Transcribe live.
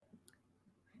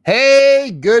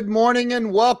Hey, good morning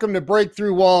and welcome to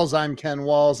Breakthrough Walls. I'm Ken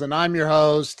Walls and I'm your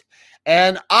host.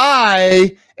 And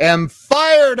I am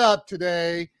fired up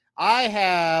today. I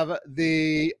have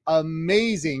the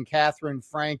amazing Katharine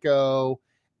Franco,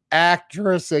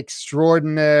 actress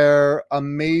extraordinaire,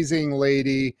 amazing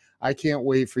lady. I can't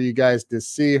wait for you guys to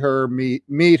see her,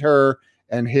 meet her,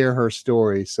 and hear her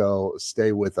story. So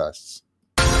stay with us.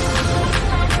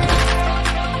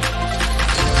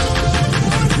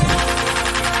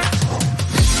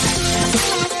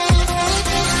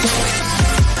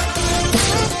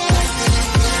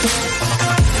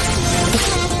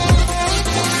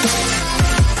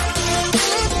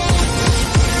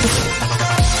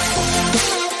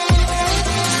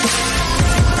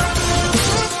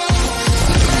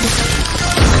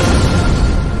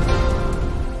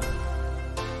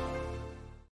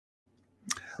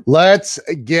 Let's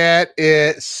get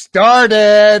it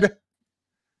started.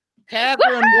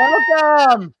 Katharine,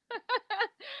 welcome.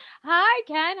 Hi,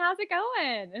 Ken. How's it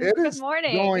going? It Good is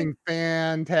morning. going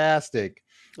fantastic.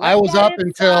 I Let's was get up it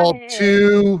until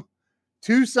started.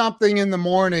 two something in the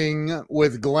morning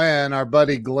with Glenn, our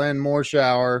buddy Glenn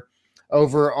Morshower,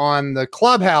 over on the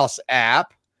Clubhouse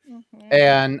app.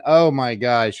 And oh my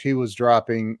gosh, he was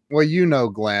dropping. Well, you know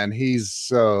Glenn, he's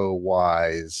so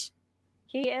wise.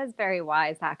 He is very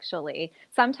wise, actually.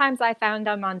 Sometimes I found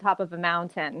him on top of a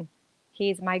mountain.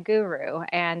 He's my guru,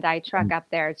 and I trek up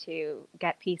there to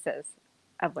get pieces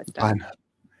of I wisdom. know.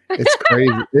 It's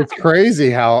crazy. It's crazy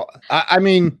how I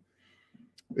mean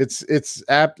it's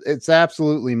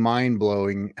absolutely mind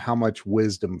blowing how much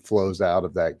wisdom flows out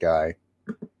of that guy.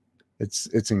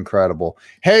 It's incredible.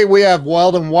 Hey, we have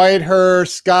Weldon Whitehurst,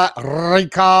 Scott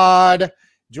Ricard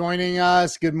joining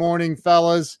us. Good morning,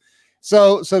 fellas.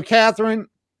 So Katharine,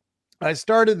 I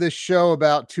started this show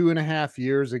about 2.5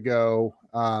 years ago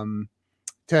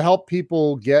to help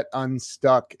people get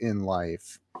unstuck in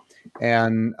life.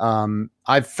 And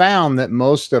I've found that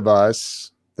most of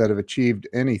us that have achieved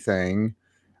anything,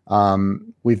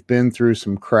 we've been through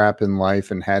some crap in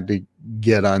life and had to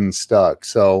get unstuck.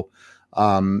 So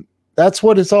that's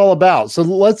what it's all about. So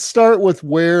let's start with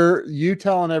where you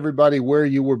telling everybody where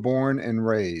you were born and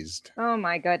raised. Oh,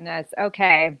 my goodness.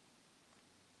 Okay,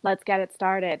 let's get it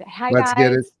started. Hi, Let's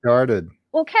get guys. it started.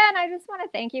 Well, Ken, I just want to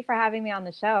thank you for having me on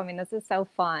the show. I mean, this is so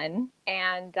fun.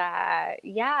 And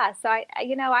yeah, so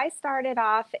I started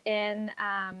off in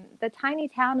the tiny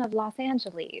town of Los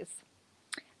Angeles.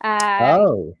 Uh,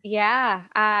 Oh, yeah,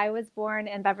 I was born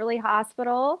in Beverly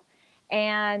Hospital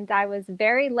and I was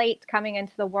very late coming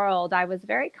into the world. I was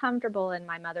very comfortable in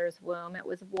my mother's womb. It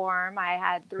was warm. I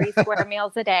had 3 square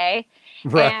meals a day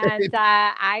right. and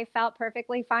I felt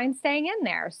perfectly fine staying in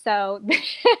there. So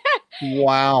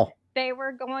Wow. they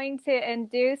were going to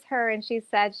induce her, and she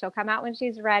said she'll come out when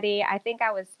she's ready. I think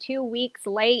I was 2 weeks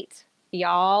late,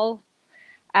 y'all.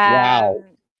 Wow. Um,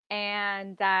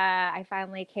 and I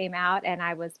finally came out, and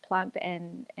I was plump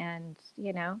and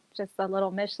just a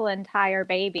little Michelin tire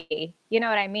baby. You know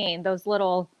what I mean? Those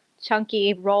little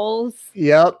chunky rolls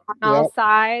Yep. on all Yep.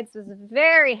 sides. It was a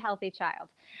very healthy child.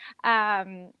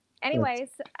 Um, That's anyways,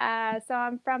 so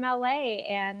I'm from LA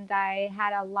and I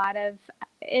had a lot of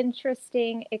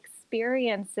interesting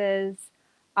experiences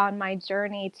on my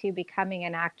journey to becoming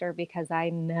an actor because I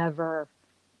never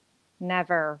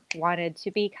wanted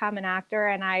to become an actor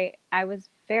and I was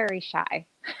very shy.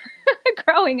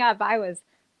 Growing up, I was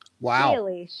wow.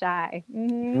 really shy.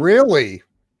 Really?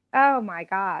 Oh my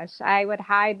gosh. I would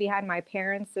hide behind my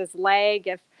parents' leg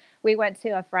if we went to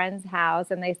a friend's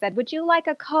house and they said, "Would you like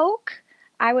a Coke?"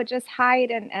 I would just hide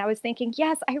and I was thinking,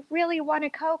 "Yes, I really want a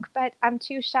Coke, but I'm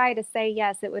too shy to say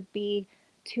yes. It would be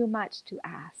too much to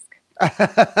ask."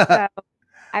 So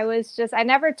I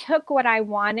never took what I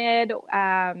wanted.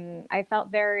 I felt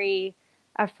very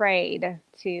afraid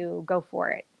to go for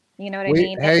it. You know what I we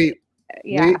mean? hey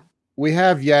Yeah. we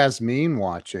have Yasmin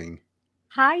watching.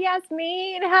 Hi,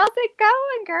 Yasmin. How's it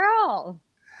going, girl?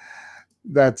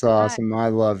 That's Hi. awesome. I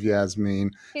love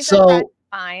Yasmin. She's a friend So of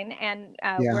mine, and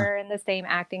yeah, we're in the same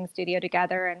acting studio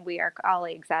together, and we are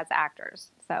colleagues as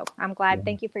actors. So I'm glad. yeah,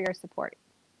 Thank you for your support.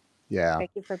 yeah.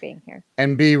 Thank you for being here.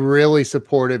 And be really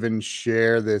supportive and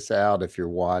share this out if you're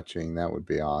watching. That would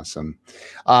be awesome.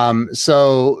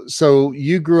 So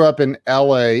you grew up in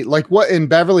LA, like what in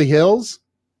Beverly Hills?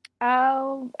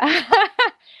 Oh,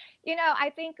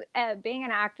 I think being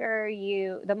an actor,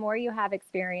 the more you have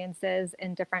experiences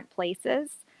in different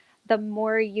places, the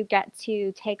more you get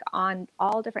to take on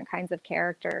all different kinds of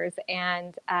characters.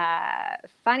 And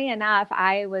funny enough,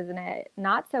 I was in a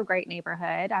not so great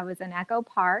neighborhood. I was in Echo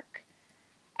Park.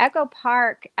 Echo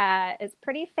Park is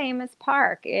pretty famous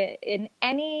park. In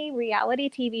any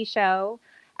reality TV show,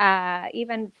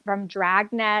 even from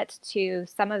Dragnet to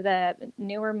some of the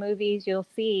newer movies you'll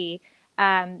see.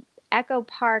 Um, Echo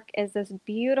Park is this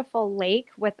beautiful lake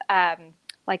with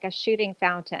like a shooting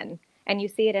fountain, and you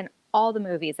see it in all the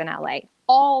movies in LA,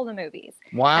 all the movies.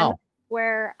 And Wow. that's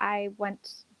where I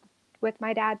went with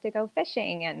my dad to go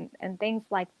fishing and things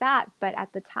like that. But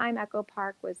at the time, Echo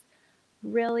Park was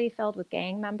really filled with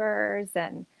gang members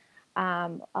and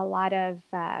a lot of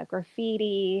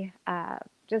graffiti,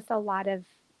 just a lot of,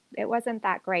 it wasn't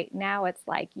that great. Now it's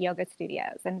like yoga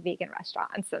studios and vegan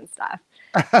restaurants and stuff.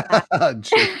 Uh,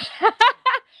 Gee.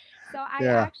 so I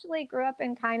Yeah. actually grew up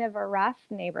in kind of a rough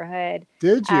neighborhood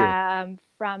Did you?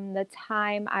 from the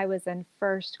time I was in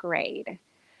first grade.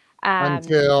 Um,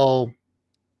 Until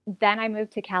then I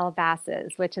moved to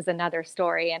Calabasas, which is another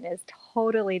story and is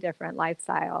totally different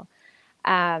lifestyle.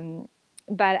 Um,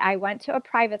 but I went to a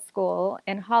private school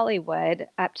in Hollywood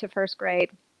up to first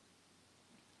grade.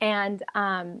 And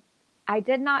I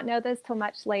did not know this till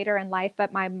much later in life,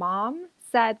 but my mom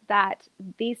said that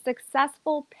the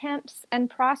successful pimps and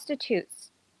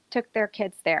prostitutes took their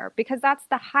kids there because that's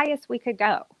the highest we could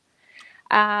go.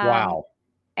 Um, wow.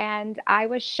 and I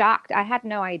was shocked. I had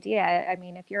no idea. I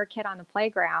mean, if you're a kid on the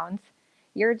playground,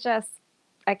 you're just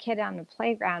a kid on the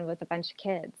playground with a bunch of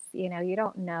kids. You know, you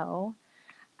don't know.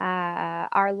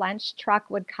 Our lunch truck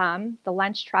would come, the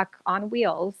lunch truck on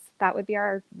wheels. That would be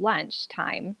our lunch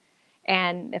time.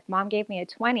 And if mom gave me a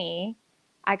 20,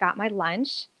 I got my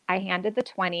lunch. I handed the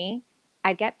 20.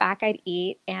 I'd get back, I'd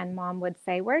eat, and mom would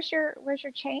say, where's your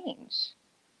change?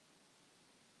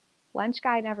 Lunch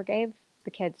guy never gave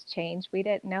the kids change. We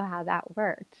didn't know how that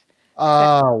worked. So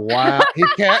Oh wow.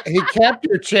 He kept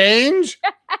your change?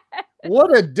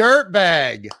 What a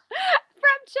dirtbag.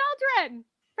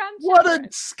 from What a children.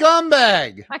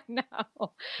 scumbag. I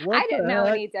know. What I didn't know the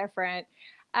heck? any different.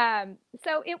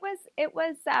 So it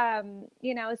was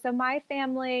so my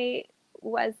family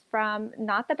was from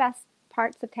not the best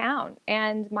parts of town,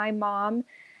 and my mom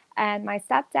and my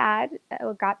stepdad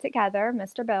got together,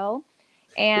 Mr. Bill,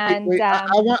 Wait, and wait.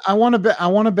 I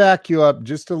want to back you up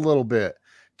just a little bit.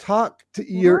 Talk to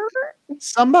your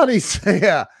somebody say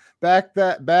yeah. Back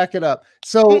it up.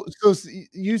 So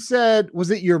you said,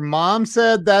 was it your mom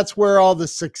said that's where all the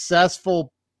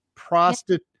successful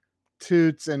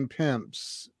prostitutes and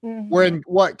pimps were Mhm. in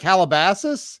what,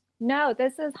 Calabasas? No,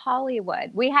 this is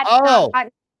Hollywood. We had not Oh,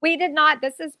 got, we did not,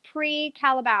 this is pre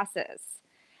Calabasas.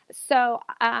 So,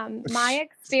 my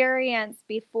experience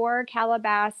before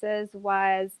Calabasas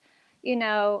was,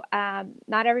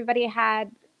 not everybody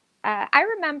had, I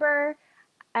remember,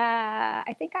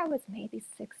 I think I was maybe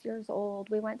 6 years old.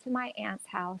 We went to my aunt's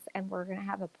house and we're going to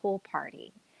have a pool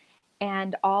party.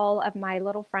 And all of my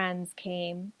little friends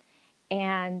came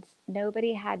and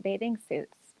nobody had bathing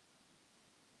suits.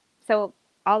 So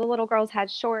all the little girls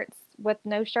had shorts with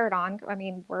no shirt on. I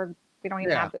mean, we don't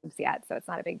even yeah, have boobs yet, so it's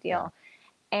not a big yeah. deal.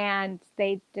 And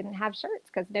they didn't have shirts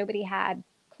because nobody had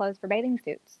clothes for bathing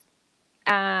suits.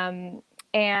 Um,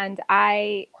 and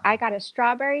I got a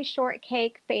strawberry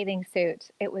shortcake bathing suit.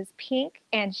 It was pink,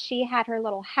 and she had her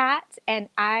little hat, and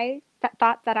I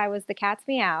thought that I was the cat's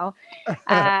meow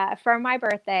for my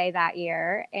birthday that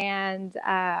year. And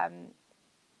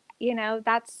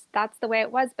that's the way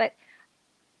it was. But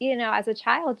as a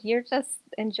child, you're just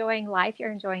enjoying life,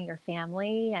 you're enjoying your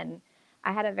family. And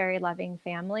I had a very loving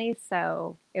family,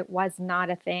 so it was not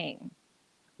a thing.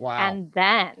 Wow. And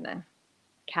then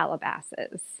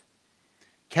Calabasas.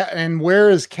 And where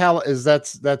is is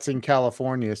that's in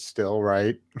California still,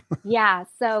 right? Yeah,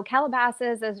 so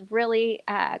Calabasas is really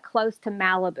close to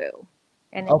Malibu.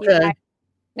 And if you Okay. guys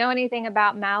know anything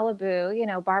about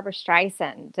Malibu, Barbara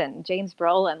Streisand and James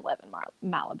Brolin live in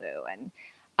Malibu. And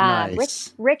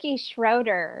Nice. Ricky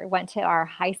Schroeder went to our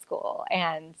high school,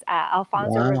 and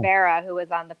Alfonso Wow. Rivera, who was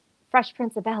on the Fresh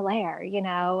Prince of Bel Air,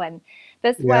 and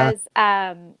this Yeah. was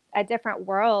a different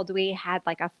world. We had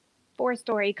like a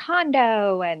four-story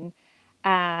condo, and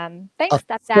A thanks,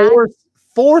 stepdad.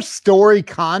 four story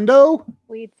condo?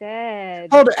 We did.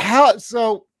 Hold it. How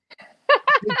so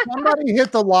did somebody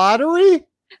hit the lottery?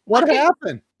 What My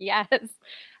happened? Yes,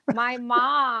 my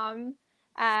mom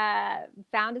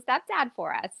found a stepdad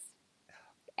for us.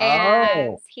 And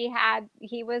Oh,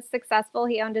 he was successful.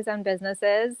 He owned his own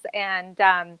businesses, and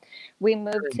we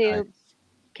moved very to nice.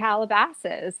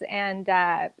 Calabasas. And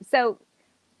so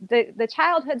the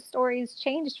childhood stories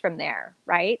changed from there,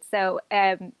 right? So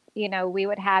we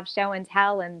would have show and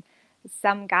tell, and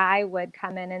some guy would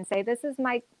come in and say, "This is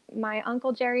my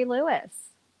uncle Jerry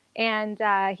Lewis," and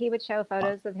he would show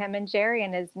photos of him and Jerry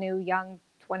and his new young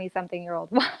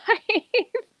 20-something-year-old wife.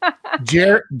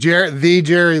 The Jerry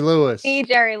The Lewis.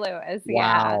 Jerry Lewis,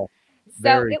 yeah. Wow. So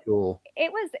Very cool.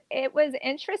 it was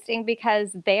interesting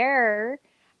because there,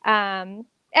 and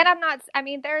I'm not. I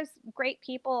mean, there's great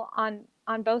people on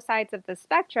both sides of the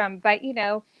spectrum, but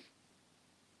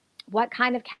what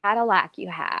kind of Cadillac you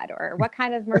had or what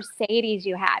kind of Mercedes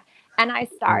you had. And I Yeah.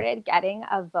 started getting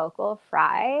a vocal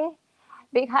fry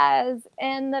because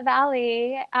in the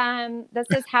valley, this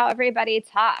is how everybody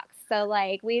talks. So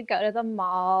like we'd go to the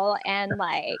mall and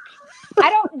like I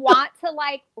don't want to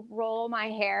like roll my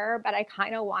hair, but I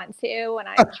kind of want to when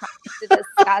I'm trying to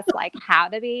discuss like how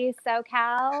to be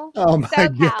SoCal. Oh my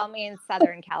God. SoCal means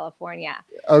Southern California.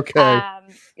 Okay. Um,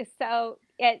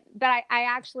 but I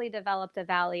actually developed a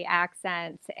valley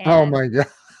accent Oh my God.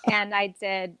 and I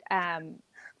did,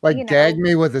 Like gag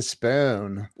me with a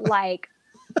spoon. like,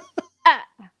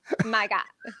 my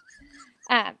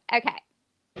God. Okay.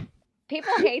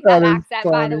 People hate that That is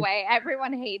accent, by the funny. way.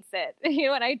 Everyone hates it.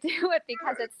 And I do it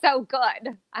because it's so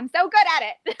good. I'm so good at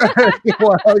it.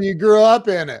 Well, you grew up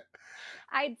in it.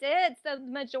 I did. So the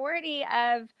majority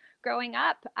of growing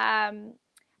up,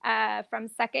 from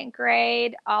second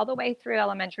grade all the way through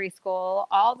elementary school,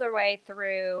 all the way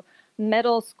through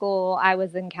middle school, I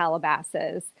was in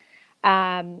Calabasas.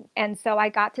 And so I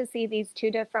got to see these two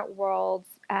different worlds.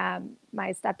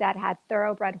 My stepdad had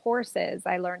thoroughbred horses.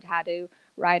 I learned how to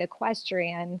ride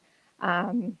equestrian.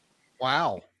 Um,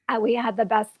 Wow. we had the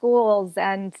best schools,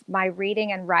 and my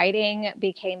reading and writing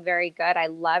became very good. I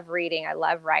love reading. I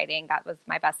love writing. That was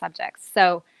my best subjects.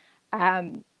 So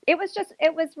it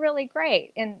was really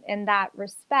great in that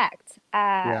respect.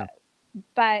 Yeah.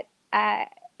 But I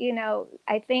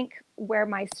think where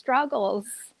my struggles,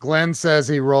 Glenn says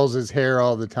he rolls his hair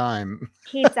all the time.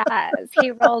 he does.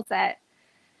 He rolls it.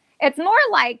 It's more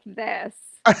like this.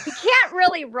 He can't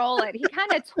really roll it. He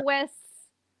kind of twists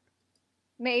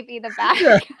maybe the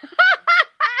Yeah. back.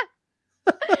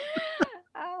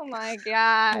 Oh my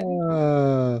God.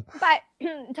 But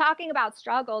talking about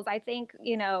struggles, I think,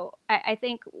 I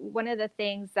think one of the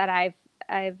things that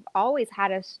I've always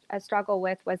had a struggle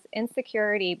with was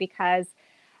insecurity because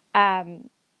um,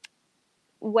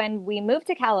 when we moved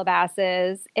to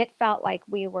Calabasas, it felt like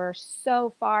we were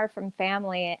so far from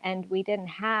family and we didn't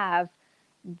have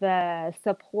the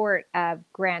support of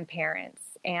grandparents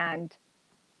and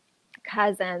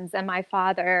cousins. And my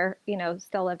father,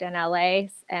 still lived in LA,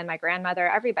 and my grandmother,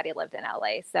 everybody lived in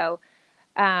LA. So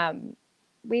um,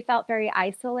 we felt very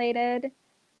isolated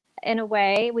in a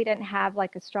way. We didn't have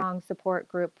like a strong support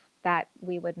group that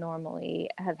we would normally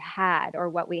have had or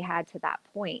what we had to that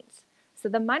point. So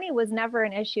the money was never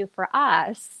an issue for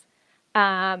us.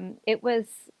 It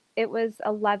was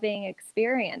a loving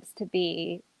experience to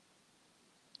be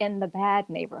in the bad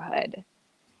neighborhood.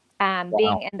 Being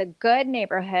Wow. in the good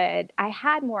neighborhood, I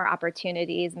had more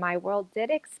opportunities. My world did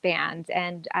expand,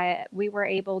 and we were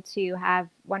able to have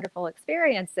wonderful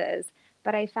experiences.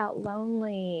 But I felt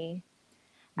lonely.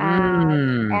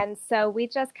 Mm. And so we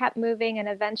just kept moving, and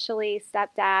eventually,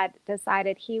 stepdad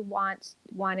decided he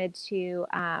wanted to.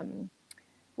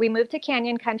 We moved to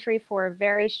Canyon Country for a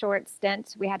very short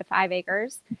stint. We had 5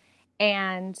 acres,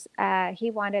 and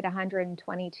he wanted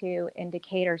 122 in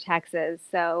Decatur, Texas.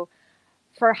 So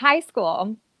for high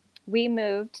school, we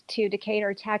moved to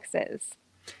Decatur, Texas,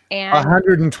 and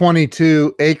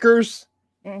 122 acres.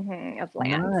 of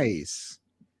land. Nice.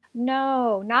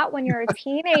 No, not when you're a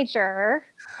teenager.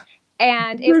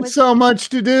 And it There's was, so much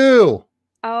to do.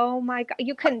 oh my God,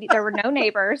 you couldn't, there were no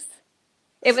neighbors.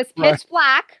 It was Right. pitch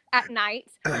black at night.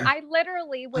 I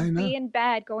literally I would know. be in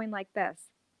bed going like this.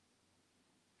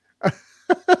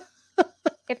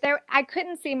 I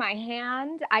couldn't see my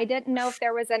hand. I didn't know if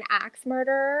there was an axe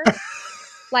murderer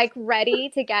like ready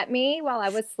to get me while I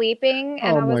was sleeping.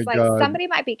 And Oh I my was like, God. somebody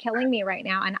might be killing me right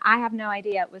now. And I have no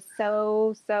idea. It was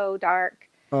so, so dark.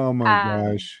 Oh my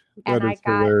Um, gosh. and That I is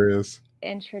got hilarious.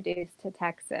 introduced to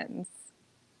Texans,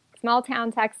 small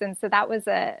town Texans. So that was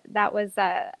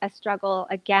a struggle.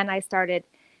 Again, I started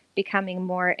becoming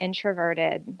more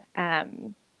introverted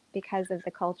because of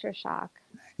the culture shock.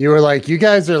 You were like, you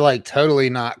guys are like totally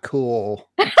not cool.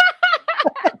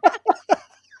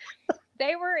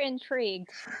 They were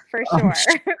intrigued for I'm,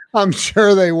 sure. I'm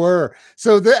sure they were.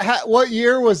 So what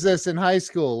year was this in high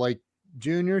school? Like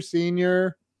junior,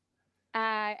 senior?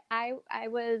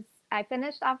 I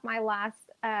finished off my last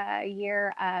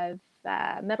year of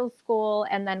middle school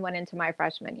and then went into my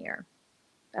freshman year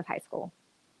of high school.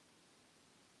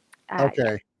 Yeah.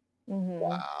 Okay. hmm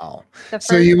Wow. The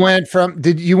So first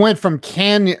you went from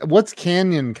Canyon, what's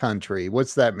Canyon Country?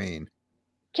 What's that mean?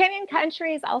 Canyon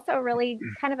Country is also really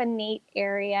kind of a neat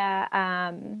area.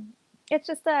 It's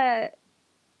just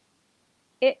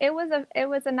it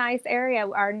was a nice area.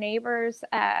 Our neighbors,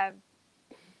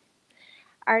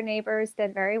 Our neighbors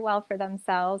did very well for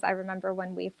themselves. I remember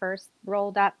when we first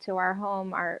rolled up to our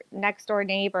home, our next door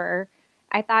neighbor,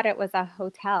 I thought it was a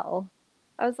hotel.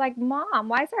 I was like, Mom,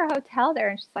 why is there a hotel there?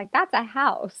 And she's like, that's a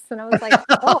house. And I was like,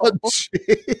 Oh, oh,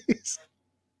 jeez.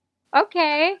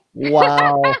 okay.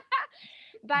 Wow.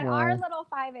 But our Wow. little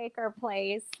 5 acre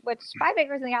place, which 5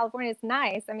 acres in California is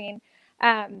nice. I mean,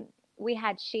 um, we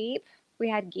had sheep, we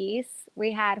had geese,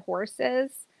 we had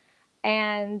horses,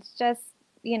 and just,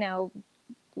 you know,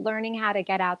 learning how to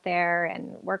get out there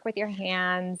and work with your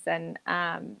hands and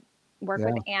work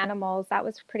with Yeah. animals. That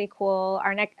was pretty cool.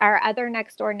 Our other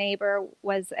next door neighbor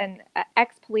was an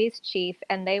ex police chief,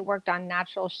 and they worked on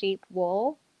natural sheep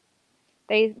wool.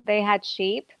 They had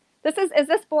sheep. Is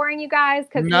this boring, you guys?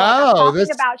 Because look, I'm No,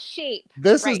 talking about sheep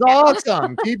this is right now.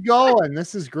 awesome. Keep going.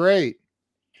 This is great.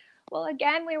 Well,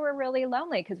 again, we were really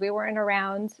lonely because we weren't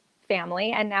around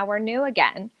family, and now we're new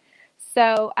again.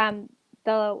 So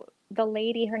the the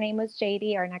lady, her name was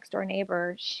JD, our next door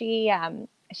neighbor. She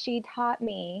taught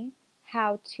me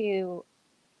how to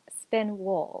spin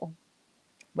wool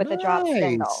with a drop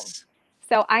spindle. Nice.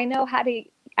 So I know how to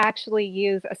actually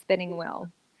use a spinning wheel.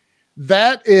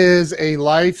 That is a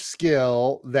life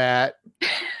skill that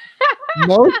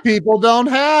most people don't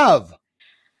have.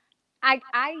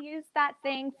 I use that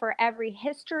thing for every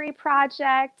history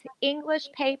project, English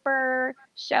paper,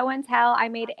 show and tell. I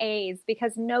made A's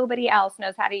because nobody else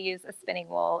knows how to use a spinning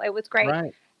wheel. It was great,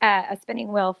 Right. a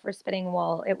spinning wheel for spinning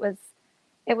wool. It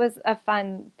was a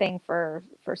fun thing for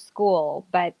school,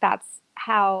 but that's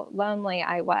how lonely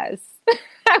I was.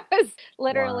 I was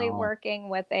literally Wow. working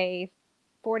with a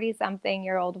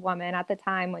 40-something-year-old woman at the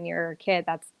time. When you're a kid,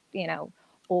 that's,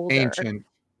 older. Ancient.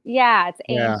 Yeah, it's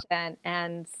Yeah. ancient,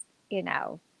 and you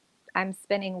know, I'm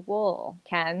spinning wool,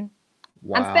 Ken.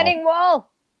 I'm Wow. spinning wool.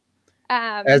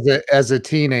 As a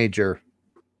teenager.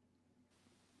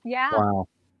 Yeah. Wow.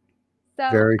 So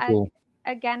Very cool.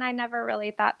 again, I never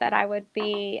really thought that I would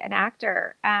be an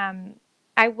actor.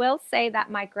 I will say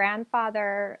that my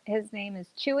grandfather, his name is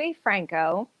Chewy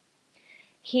Franco.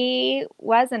 He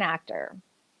was an actor,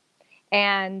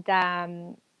 and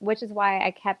which is why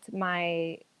I kept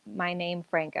my name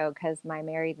Franco, because my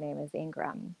married name is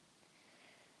Ingram.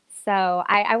 So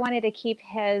I wanted to keep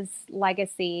his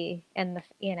legacy in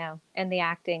the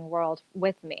acting world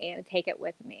with me and take it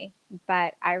with me.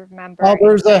 But I Oh, remember,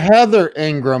 there's a Heather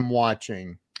Ingram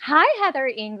watching. hi Heather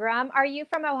Ingram, are you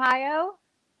from Ohio?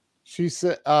 She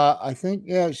said, I think,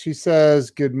 yeah, she says,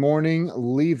 "Good morning.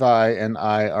 Levi and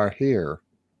I are here."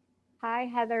 Hi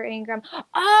Heather Ingram.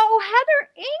 Oh, Heather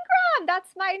Ingram,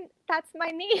 that's my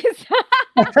niece.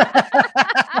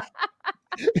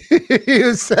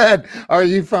 You said, "Are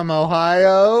you from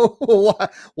Ohio?"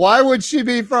 Why would she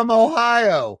be from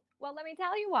Ohio? Well, let me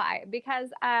tell you why. Because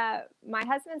my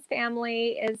husband's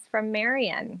family is from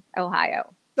Marion,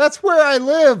 Ohio. That's where I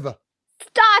live.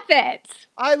 Stop it!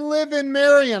 I live in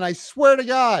Marion. I swear to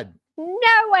God. No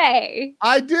way.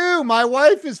 I do. My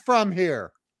wife is from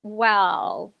here.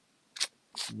 Well,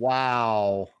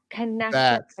 Wow. connection,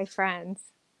 That's my friends.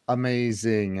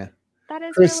 amazing. That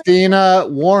is really Christina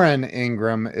Warren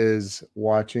Ingram is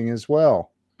watching as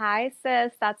well. hi,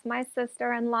 sis. That's my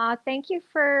sister in law. Thank you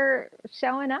for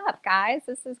showing up, guys.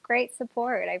 This is great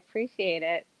support. I appreciate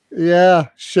it. Yeah,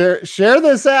 share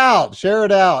this out. Share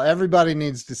it out. Everybody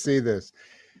needs to see this.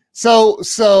 So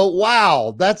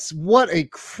wow, that's what a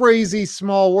crazy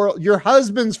small world. Your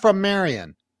husband's from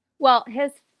Marion. Well,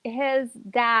 his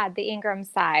dad, the Ingram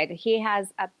side, he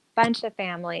has a bunch of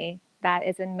family that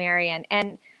is in Marion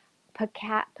and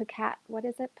Pacat, what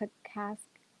is it?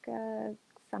 Pacaska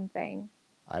something.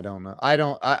 I don't know.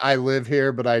 I live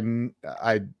here, but I don't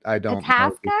know.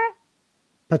 Pataska?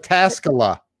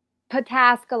 Pataskala.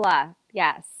 Pataskala.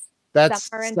 Yes. That's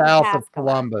Somewhere in south of Pataskala.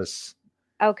 Columbus.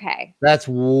 Okay. That's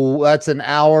an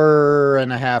hour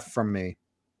and a half from me.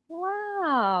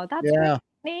 Wow, that's really Yeah.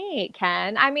 neat,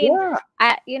 Ken. I mean, Yeah.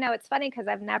 it's funny because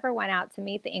I've never went out to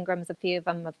meet the Ingrams. A few of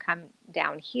them have come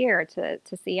down here to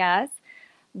see us,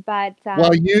 but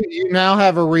Well, you now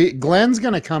have Glenn's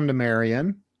going to come to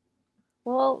Marion.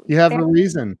 well, You have there, a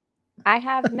reason. I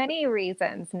have many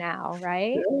reasons now,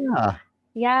 right? Yeah.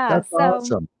 Yeah. That's So,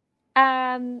 awesome.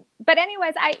 but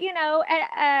anyways,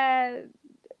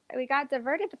 we got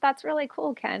diverted, but that's really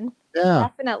cool, Ken. Yeah.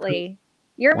 Definitely.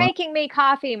 You're Wow. making me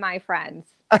coffee, my friends.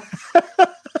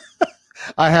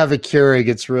 I have a Keurig.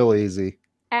 It's real easy.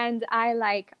 And I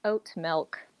like oat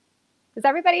milk. Is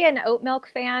everybody an oat milk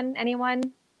fan?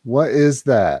 Anyone? What is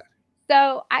that?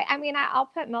 So I'll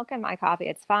put milk in my coffee.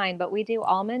 It's fine, but we do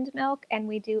almond milk and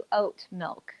we do oat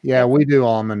milk. Yeah, we do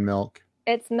almond milk.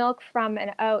 It's milk from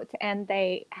an oat, and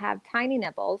they have tiny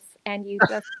nibbles, and you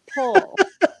just pull.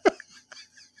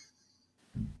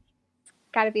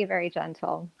 Got to be very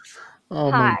gentle.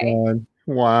 Oh my Hi. God.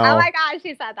 Oh Wow. my God, she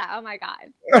said that. Oh my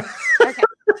God. Okay.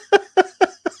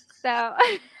 So,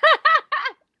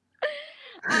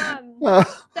 um,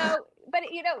 so, but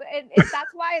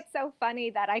that's why it's so funny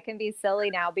that I can be silly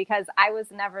now because I was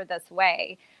never this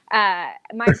way.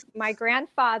 My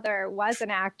grandfather was an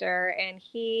actor, and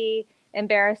he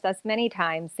embarrassed us many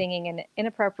times singing in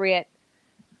inappropriate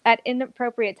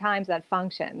times at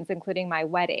functions, including my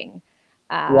wedding.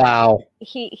 Uh, Wow.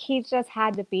 he just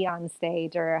had to be on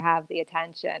stage or have the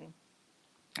attention.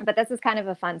 But this is kind of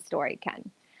a fun story, Ken.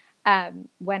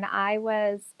 When I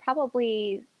was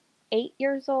probably 8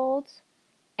 years old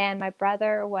and my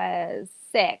brother was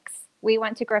 6, we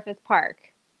went to Griffith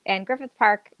Park. And Griffith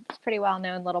Park is a pretty well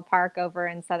known little park over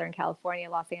in Southern California,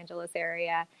 Los Angeles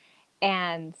area.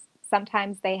 And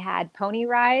sometimes they had pony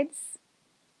rides,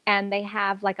 and they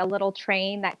have like a little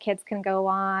train that kids can go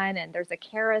on, and there's a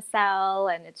carousel,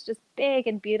 and it's just big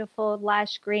and beautiful,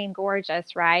 lush, green,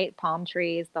 gorgeous, right? Palm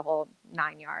trees, the whole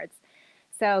 9 yards.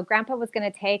 So Grandpa was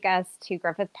going to take us to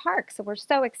Griffith Park, so we're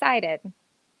so excited.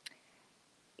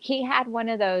 He had one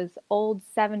of those old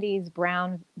 70s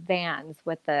brown vans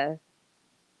with the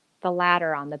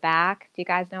ladder on the back. Do you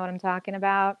guys know what I'm talking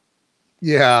about?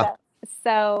 Yeah.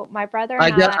 So my brother I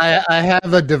and get. I, I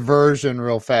have a diversion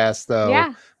real fast though.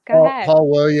 yeah, go ahead. Paul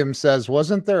Williams says,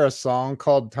 "Wasn't there a song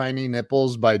called Tiny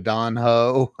Nipples by Don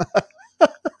Ho?"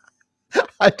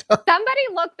 I don't. Somebody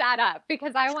look that up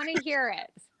because I want to hear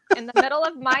it in the middle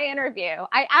of my interview.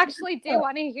 I actually do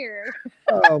want to hear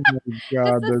Oh my just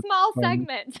God, a that's small funny.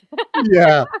 segment.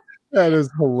 Yeah, that is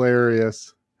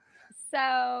hilarious.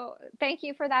 So thank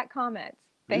you for that comment.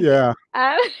 Thank you. Yeah,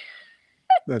 Um,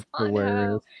 that's Don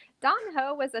hilarious. Ho. Don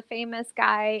Ho was a famous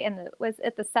guy was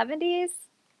it the 70s? Was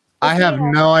I he have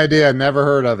no idea. Never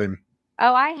heard of him.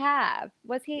 oh, I have.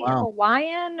 Was he Wow.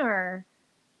 Hawaiian or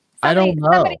I don't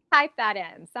somebody know. type that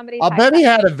in. Somebody I'll type bet he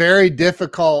that had a very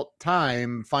difficult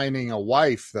time finding a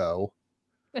wife, though.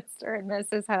 Mr. and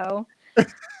Mrs. Ho.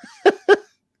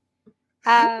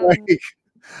 Like, Um,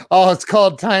 oh, it's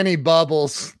called Tiny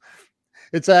Bubbles.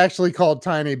 It's actually called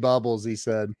Tiny Bubbles, he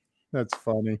said. That's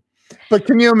funny. But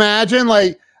can you imagine,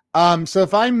 like, so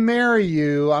if I marry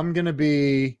you, I'm gonna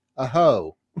be a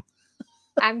hoe.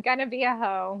 I'm gonna be a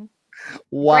hoe.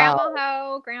 Wow. Grandma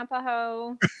ho, grandpa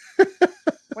ho.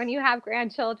 When you have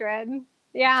grandchildren,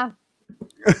 yeah,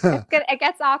 it's good. It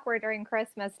gets awkward during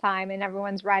Christmas time, and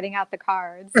everyone's writing out the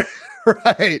cards,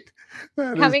 Right.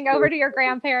 That is coming over to your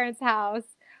grandparents' house.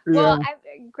 yeah. Well,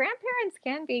 grandparents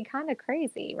can be kind of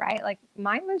crazy, right? Like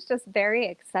mine was just very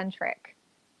eccentric.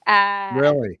 Uh,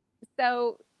 Really.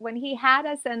 so when he had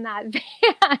us in that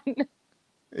van,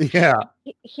 Yeah.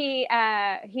 he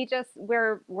just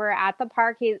we're at the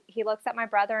park. He looks at my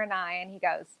brother and I, and he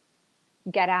goes,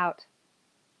 "Get out."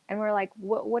 And we're like,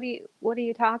 what are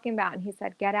you talking about? And he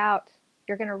said, "Get out.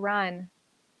 You're going to run."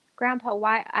 Grandpa,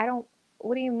 why?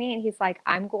 What do you mean? He's like,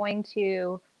 "I'm going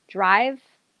to drive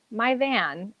my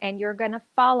van and you're going to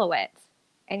follow it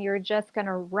and you're just going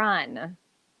to run."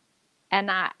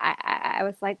 And I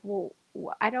was like, "Well,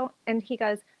 I don't." And he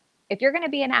goes, "If you're going to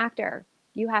be an actor,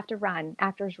 you have to run.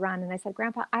 Actors run." And I said,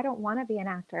 "Grandpa, I don't want to be an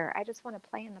actor. I just want to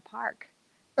play in the park."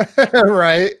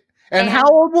 Right. And how And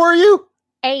old were you?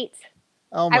 8.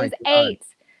 Oh I my was God. 8.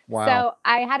 Wow. So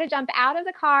I had to jump out of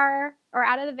the car or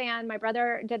out of the van. My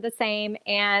brother did the same.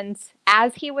 And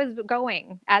as he was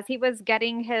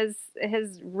getting his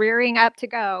rearing up to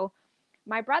go,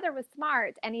 my brother was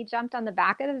smart and he jumped on the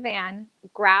back of the van,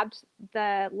 grabbed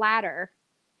the ladder,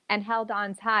 and held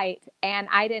on tight. And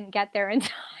I didn't get there in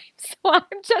time. So I'm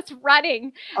just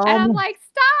running and I'm Um, like,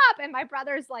 "Stop." And my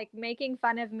brother's like making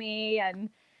fun of me. And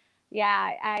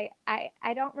yeah,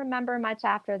 I don't remember much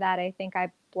after that. I think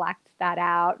I blacked that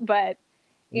out, but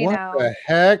you what know, the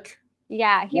heck?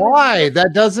 yeah, Why?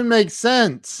 That doesn't make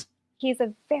sense. he's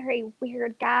a very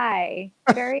weird guy,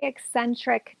 very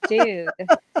eccentric dude.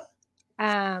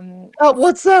 Um,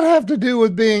 What's that have to do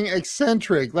with being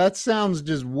eccentric? That sounds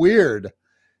just weird.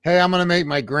 Hey, I'm gonna make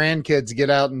my grandkids get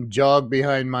out and jog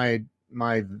behind my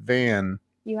van.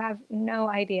 you have no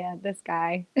idea this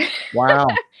guy. Wow.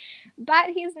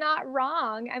 But he's not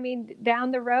wrong. I mean,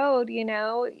 down the road,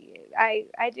 I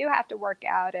do have to work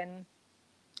out, and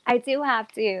I do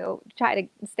have to try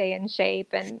to stay in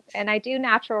shape, and I do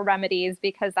natural remedies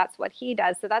because that's what he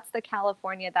does. So that's the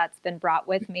California that's been brought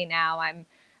with me now. I'm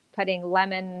putting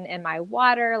lemon in my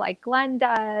water like Glenn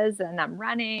does, and I'm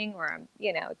running or I'm,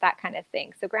 that kind of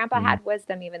thing. So grandpa Mm. had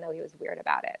wisdom even though he was weird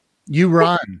about it. You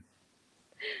run.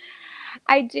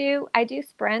 I do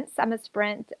sprints. I'm a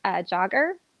sprint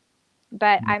jogger.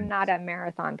 but I'm not a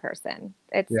marathon person.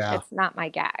 Yeah. It's not my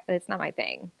gag. It's not my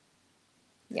thing.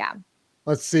 Yeah.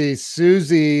 Let's see.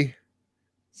 Susie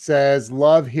says,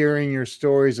 love hearing your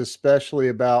stories, especially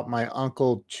about my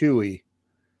Uncle Chewy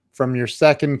from your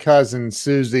second cousin,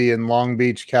 Susie, in Long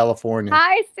Beach, California.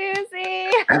 Hi,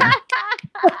 Susie.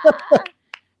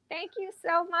 Thank you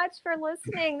so much for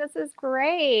listening. This is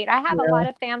great. I have a Yeah. lot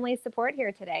of family support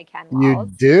here today, Ken You Walls.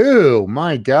 do.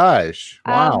 My gosh.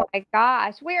 Oh Wow. my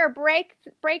gosh. We are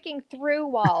breaking through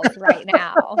walls right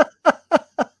now.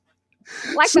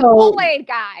 Like the So, Kool-Aid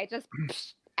guy, just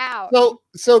out.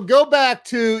 so go back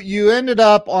to, you ended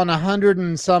up on 100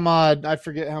 and some odd, I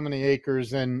forget how many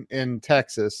acres in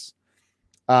Texas.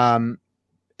 And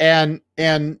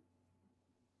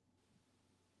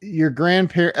your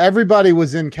grandparent, everybody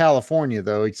was in California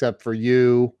though, except for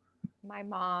you, My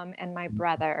mom and my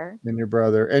brother, and your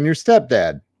brother and your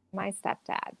stepdad. my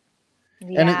stepdad.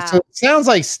 And Yeah. so it sounds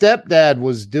like stepdad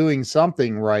was doing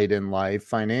something right in life,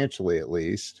 financially at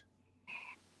least.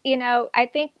 I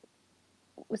think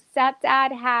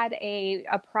stepdad had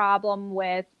a problem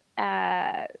with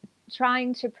uh,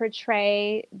 trying to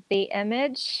portray the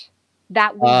image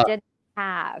that we Uh, didn't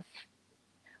have,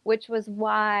 which was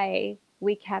why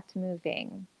we kept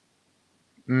moving.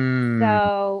 mm,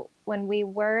 So when we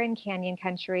were in Canyon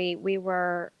Country, we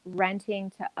were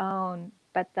renting to own,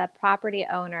 but the property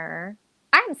owner,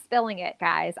 I'm spilling it,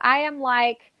 guys. I am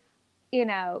like,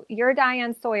 you're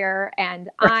Diane Sawyer and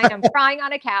I am crying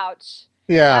on a couch.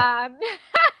 yeah, Um,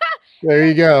 there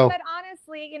you go. but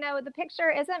honestly, the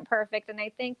picture isn't perfect. And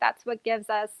I think that's what gives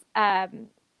us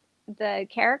the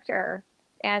character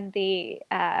and the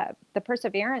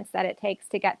perseverance that it takes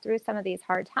to get through some of these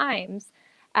hard times,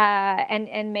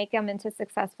 and make them into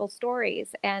successful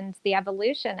stories, and the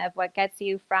evolution of what gets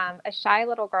you from a shy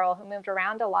little girl who moved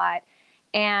around a lot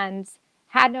and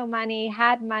had no money,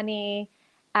 had money,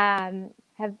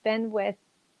 have been with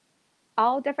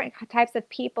all different types of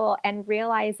people, and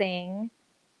realizing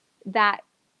that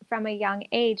from a young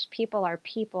age, people are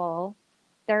people.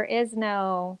 There is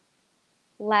no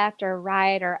left or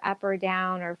right or up or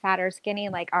down or fat or skinny.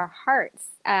 Like our hearts,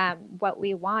 what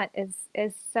we want is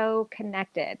so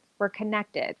connected. We're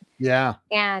connected. Yeah.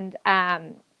 And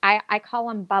I call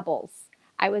them bubbles.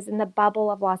 I was in the bubble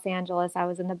of Los Angeles. I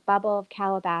was in the bubble of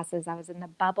Calabasas. I was in the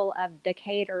bubble of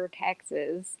Decatur,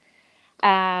 Texas.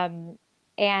 um,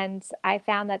 and I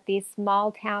found that these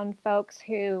small town folks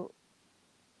who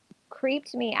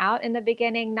creeped me out in the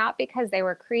beginning, not because they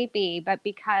were creepy, but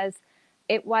because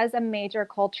it was a major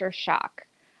culture shock.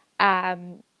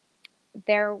 Um,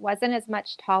 there wasn't as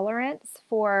much tolerance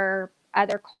for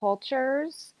other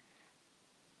cultures,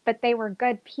 but they were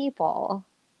good people.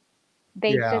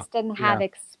 They Yeah. just didn't have Yeah.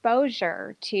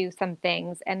 exposure to some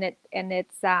things, and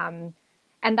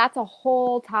that's a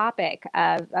whole topic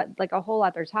of like a whole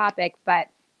other topic. But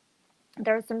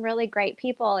there's some really great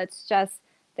people. It's just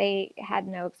they had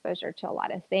no exposure to a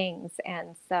lot of things,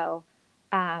 and so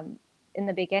um, in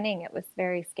the beginning, it was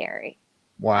very scary.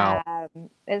 Wow.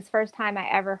 It's the first time I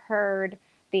ever heard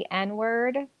the N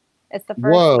word. It's the first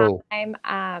Whoa. time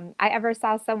I ever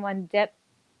saw someone dip,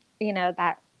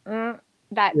 that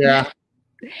that Yeah.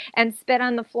 and spit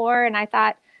on the floor, and I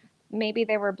thought maybe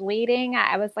they were bleeding.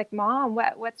 I was like, "Mom,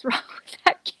 what's wrong with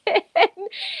that kid?"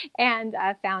 And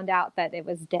I found out that it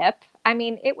was dip. I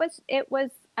mean, it was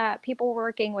people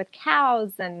working with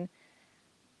cows, and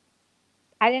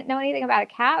I didn't know anything about a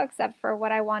cow except for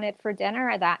what I wanted for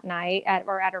dinner that night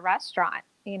or at a restaurant.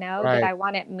 Did Right. I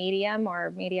want it medium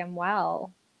or medium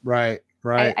well? Right. I,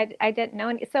 Right. I, I didn't know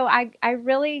any. So I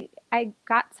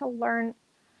got to learn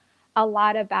a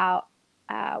lot about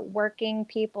working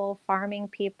people, farming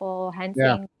people, Yeah.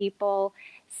 hunting people.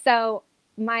 So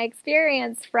my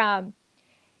experience from,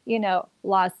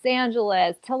 Los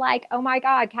Angeles to like, oh my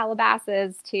God,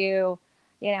 Calabasas to,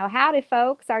 howdy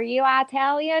folks, are you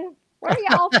Italian? Where are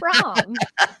y'all from?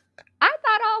 I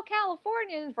thought all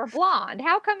Californians were blonde.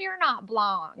 How come you're not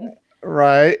blonde?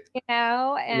 Right. You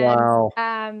know, and Wow.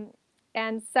 um,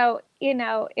 and so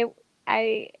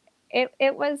I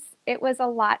it was a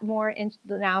lot more.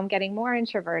 Now I'm getting more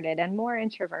introverted and more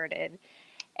introverted,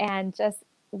 and just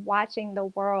watching the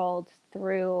world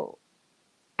through.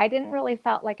 I didn't really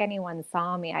felt like anyone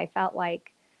saw me. I felt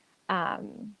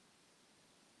um,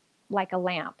 like a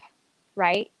lamp,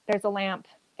 right? There's a lamp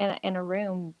in a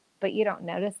room, but you don't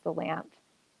notice the lamp,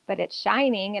 but it's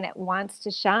shining and it wants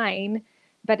to shine,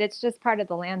 but it's just part of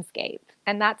the landscape.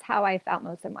 And that's how I felt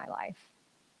most of my life.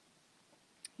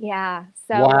 Yeah.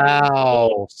 So when we,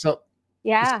 Wow.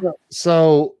 yeah,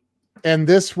 So, and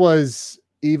this was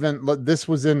even, this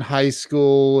was in high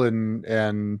school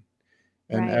and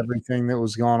and Right. everything that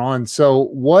was going on. So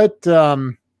what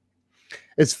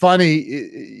it's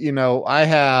funny, I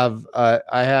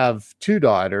have two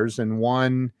daughters, and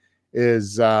one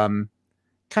is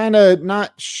kind of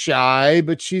not shy,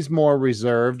 but she's more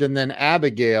reserved. And then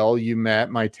Abigail, you met,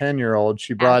 my 10-year-old,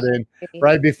 she brought in Absolutely.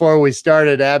 right before we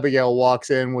started. Abigail walks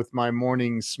in with my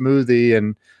morning smoothie,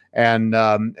 and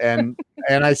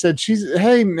I said,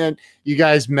 hey man, you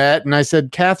guys met. And I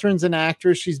said, Catherine's an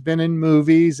actress. She's been in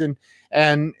movies, and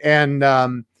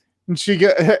she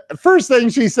got, first thing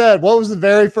she said, what was the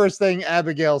very first thing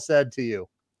Abigail said to you?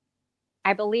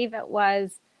 I believe it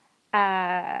was,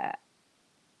 uh,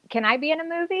 can I be in a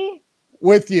movie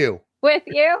With you. with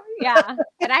you? Yeah.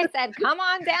 And I said, come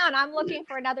on down. I'm looking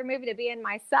for another movie to be in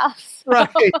myself. So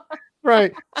Right.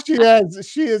 Right. She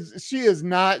is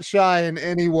not shy in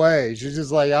any way. She's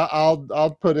just like,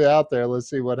 I'll put it out there. Let's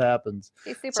see what happens.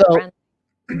 she's super So friendly.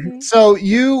 Hmm.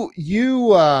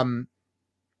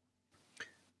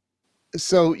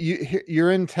 so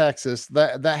you're in Texas.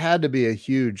 That had to be a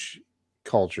huge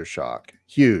culture shock.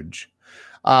 Huge.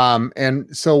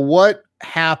 And so what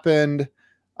happened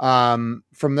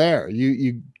from there?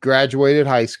 You graduated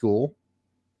high school.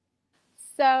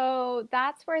 So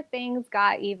that's where things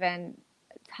got even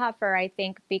tougher, I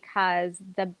think, because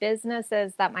the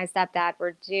businesses that my stepdad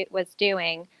was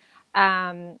doing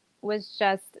was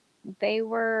just they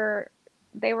were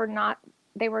they were not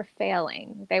they were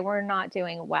failing. They were not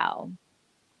doing well.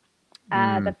 The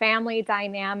Mm, family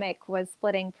dynamic was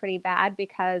splitting pretty bad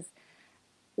because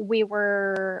we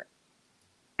were,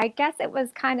 I guess it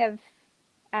was kind of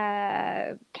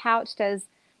couched as,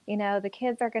 the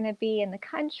kids are going to be in the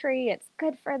country. It's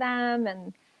good for them.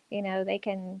 And, they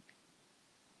can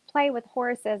play with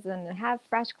horses and have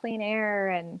fresh, clean air.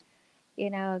 And,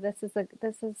 this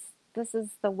is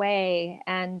the way.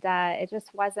 And it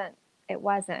just wasn't, it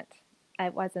wasn't,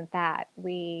 it wasn't that.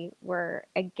 We were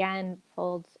again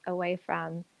pulled away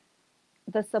from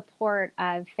the support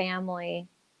of family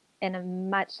in a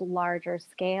much larger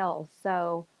scale.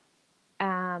 So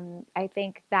I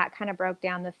think that kind of broke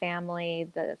down the family.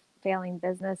 The failing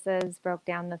businesses broke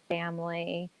down the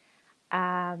family.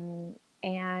 And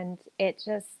it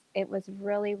was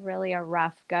really, really a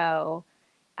rough go.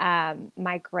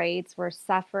 My grades were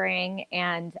suffering,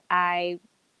 and I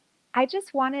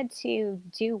just wanted to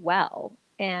do well.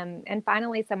 And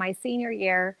finally, so my senior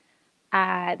year,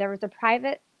 there was a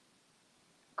private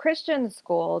Christian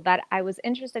school that I was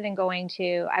interested in going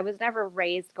to. I was never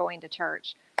raised going to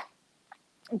church,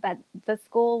 but the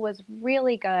school was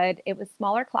really good. It was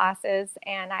smaller classes,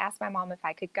 and I asked my mom if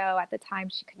I could go. At the time,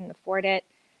 she couldn't afford it.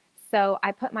 So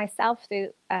I put myself through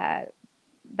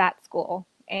that school,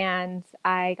 and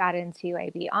I got into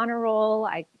AB honor roll.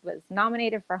 I was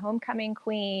nominated for homecoming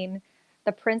queen.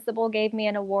 The principal gave me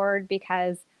an award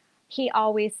because he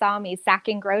always saw me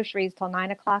sacking groceries till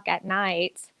 9 o'clock at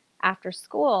night after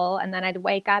school, and then I'd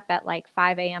wake up at like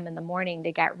 5 a.m. in the morning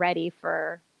to get ready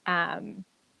for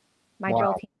my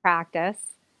drill wow. team practice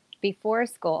before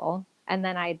school, and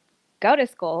then I'd go to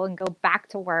school and go back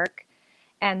to work.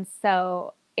 And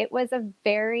so it was a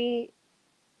very,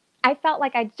 I felt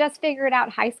like I just figured out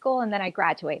high school and then I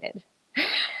graduated.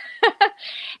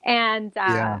 And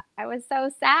Yeah. I was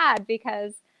so sad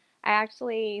because I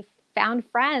actually found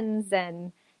friends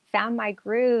and found my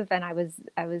groove, and I was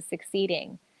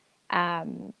succeeding.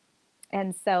 Um,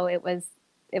 and so it was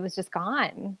just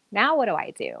gone. Now what do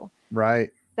I do? Right.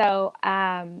 So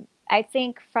I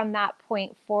think from that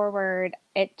point forward,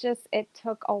 it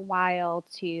took a while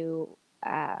to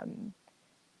um,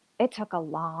 it took a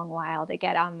long while to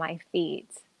get on my feet.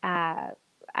 I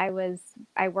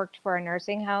worked for a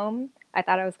nursing home. I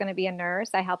thought I was going to be a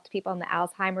nurse. I helped people in the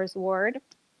Alzheimer's ward,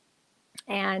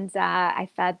 and I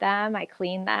fed them, I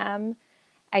cleaned them,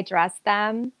 I dressed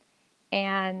them,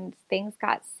 and things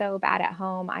got so bad at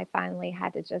home. I finally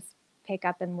had to just pick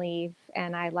up and leave,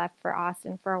 and I left for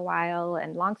Austin for a while.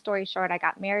 And long story short, I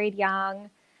got married young.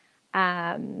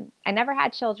 I never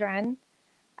had children.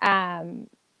 Um,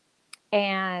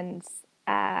 and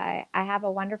I have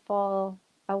a wonderful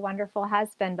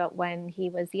husband, but when he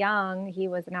was young, he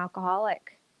was an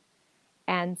alcoholic,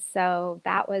 and so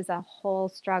that was a whole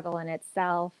struggle in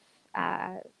itself.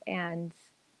 And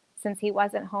since he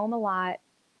wasn't home a lot,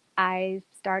 I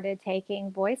started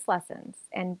taking voice lessons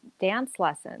and dance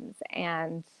lessons,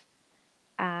 and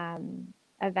um,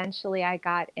 eventually I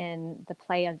got in the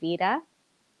play Evita.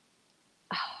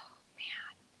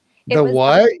 It The was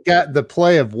what? Got the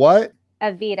play of what?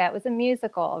 Evita. It was a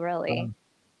musical, really,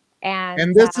 and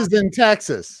And this is in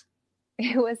Texas.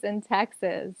 it was in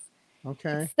Texas.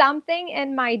 Okay. Something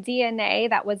in my DNA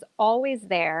that was always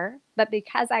there, but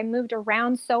because I moved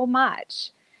around so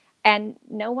much and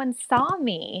no one saw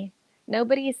me,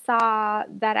 nobody saw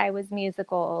that I was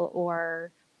musical,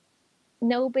 or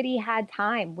nobody had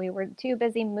time. We were too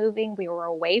busy moving. We were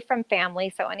away from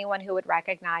family, so anyone who would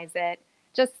recognize it,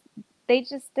 just they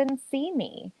just didn't see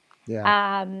me. Yeah.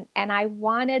 And I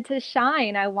wanted to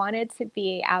shine. I wanted to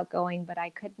be outgoing, but I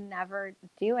could never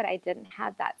do it. I didn't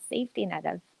have that safety net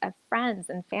of friends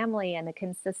and family and a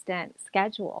consistent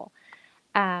schedule.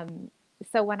 Um,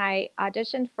 so when I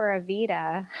auditioned for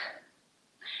Avita,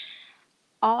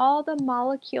 all the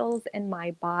molecules in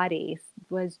my body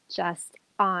was just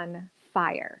on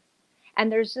fire.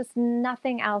 And there's just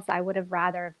nothing else I would have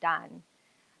rather have done.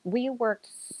 We worked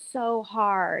so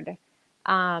hard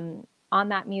on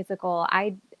that musical.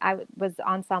 I was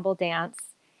ensemble dance,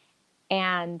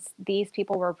 and these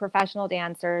people were professional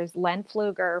dancers. Len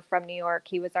Pfluger from New York,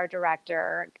 he was our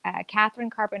director. Catherine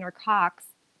Carpenter Cox,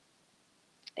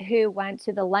 who went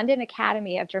to the London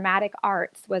Academy of Dramatic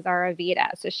Arts, was our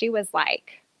Evita. So she was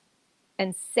like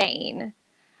insane.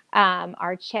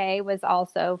 Our Che was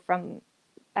also from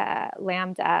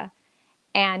Lambda.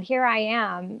 And here I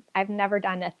am. I've never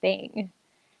done a thing.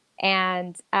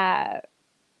 And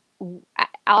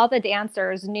all the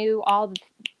dancers knew all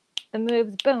the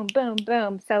moves, boom, boom,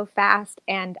 boom, so fast.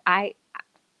 And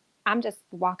I'm just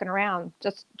walking around,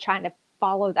 just trying to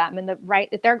follow them. And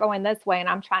they're going this way, and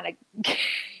I'm trying to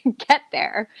get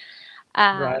there.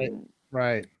 Right. Um,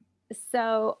 Right.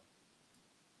 so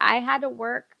I had to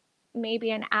work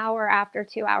maybe an hour after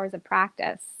 2 hours of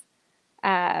practice,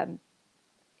 um,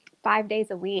 5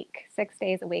 days a week, 6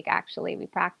 days a week, actually, we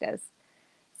practiced.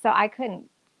 So I couldn't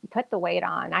put the weight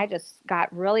on. I just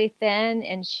got really thin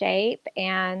in shape.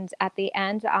 And at the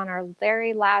end, on our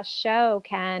very last show,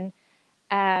 Ken,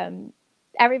 um,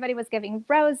 everybody was giving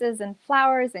roses and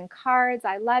flowers and cards.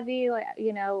 I love you.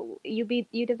 You know,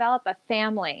 you develop a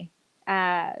family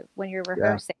when you're Yeah.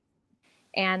 rehearsing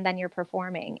and then you're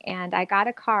performing. And I got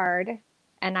a card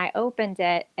and I opened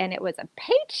it and it was a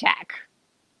paycheck.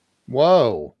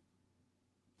 Whoa.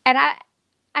 And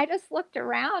I just looked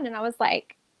around and I was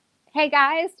like, "Hey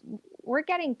guys, we're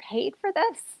getting paid for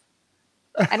this."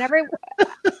 And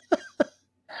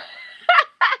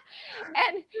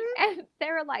and and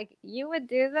they were like, "You would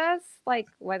do this like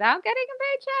without getting a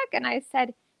paycheck?" And I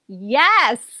said,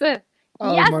 "Yes.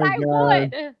 Oh Yes, my I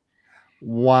God. would."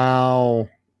 Wow.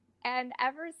 And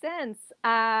ever since,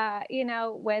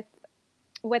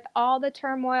 with all the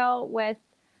turmoil with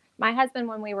my husband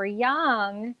when we were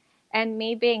young, and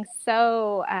me being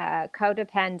so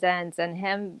codependent, and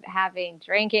him having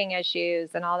drinking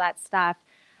issues and all that stuff,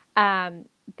 um,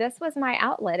 this was my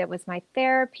outlet. It was my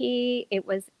therapy. It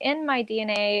was in my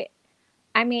DNA.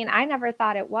 I mean, I never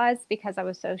thought it was because I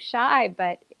was so shy,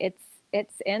 but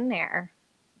it's in there,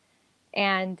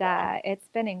 and it's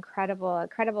been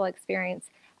incredible experience.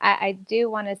 I do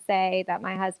want to say that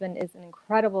my husband is an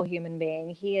incredible human being.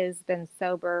 He has been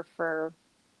sober for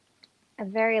a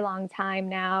very long time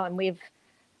now, and we've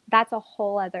that's a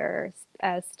whole other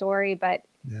story. But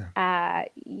Yeah.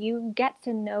 you get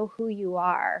to know who you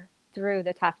are through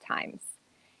the tough times.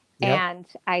 Yep. And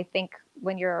I think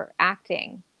when you're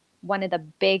acting, one of the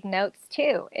big notes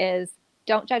too is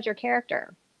don't judge your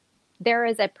character. There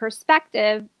is a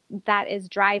perspective that is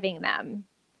driving them.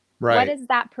 What Right. is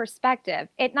that perspective?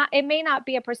 It may not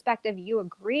be a perspective you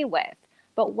agree with,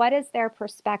 but what is their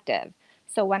perspective?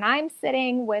 So when I'm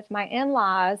sitting with my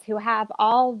in-laws who have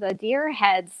all the deer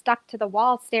heads stuck to the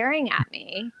wall staring at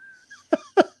me,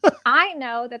 I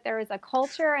know that there is a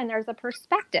culture and there's a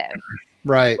perspective.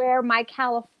 Right. Where my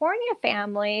California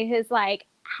family who's like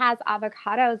has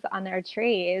avocados on their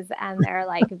trees and they're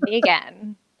like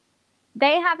vegan.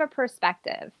 They have a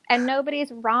perspective and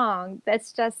nobody's wrong.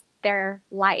 That's just their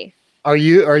life. Are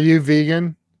you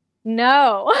vegan?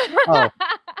 No. Oh,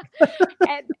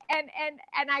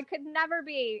 And I could never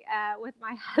be with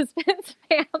my husband's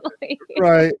family.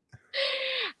 right.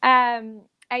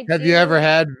 I Have you ever do.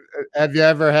 had have you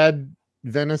ever had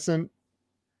venison?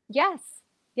 Yes.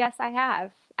 Yes, I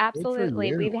have. Good for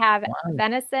Absolutely. We you. have Wow.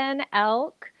 venison,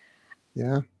 elk.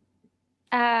 Yeah.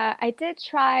 I did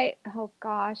try, oh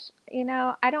gosh,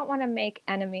 I don't want to make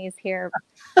enemies here.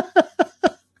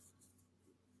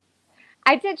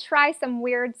 I did try some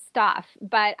weird stuff,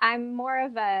 but I'm more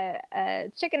of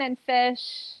a chicken and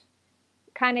fish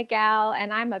kind of gal,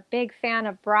 and I'm a big fan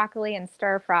of broccoli and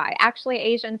stir fry. Actually,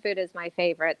 Asian food is my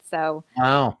favorite, so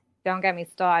Wow. don't get me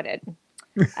started.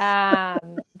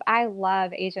 I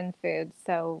love Asian food,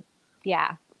 so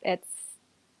yeah,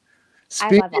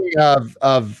 I love all. Speaking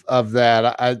of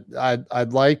that,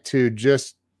 I'd like to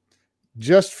just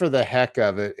just for the heck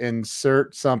of it,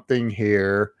 insert something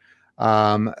here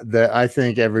that I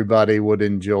think everybody would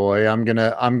enjoy.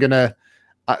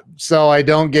 So I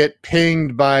don't get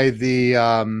pinged by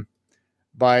the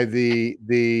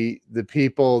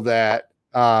people that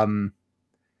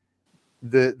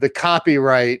the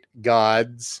copyright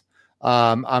gods.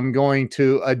 I'm going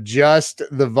to adjust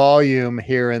the volume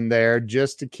here and there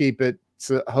just to keep it.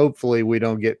 So hopefully we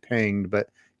don't get pinged, but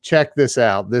check this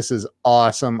out. This is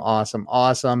awesome, awesome,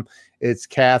 awesome. It's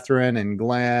Katharine and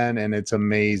Glenn, and it's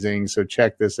amazing. So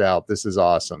check this out. This is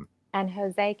awesome. And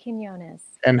Jose Quinones.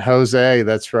 And Jose,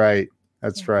 that's right.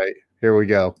 That's right. Here we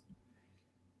go.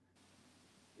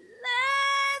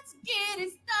 Let's get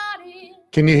it started.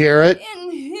 Can you hear it?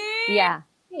 Yeah.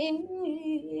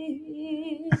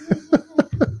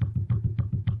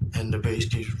 And the bass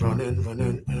keeps running,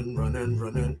 running, and running,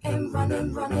 running, and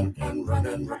running, running, and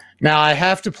running. Now I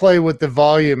have to play with the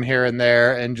volume here and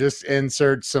there and just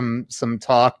insert some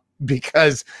talk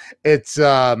because it's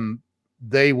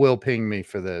they will ping me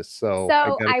for this. So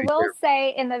I will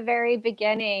say in the very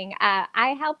beginning,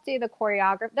 I helped do the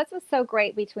choreography. This was so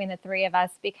great between the three of us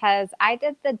because I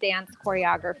did the dance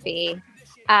choreography.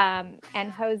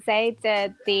 And Jose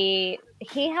did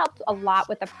he helped a lot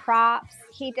with the props.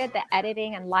 He did the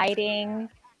editing and lighting.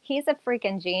 He's a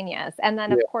freaking genius. And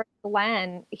then, of course,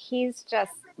 Glenn, he's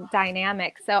just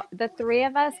dynamic. So the three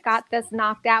of us got this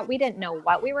knocked out. We didn't know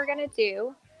what we were going to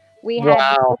do. We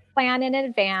had no plan in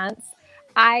advance.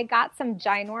 I got some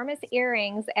ginormous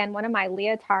earrings and one of my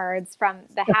leotards from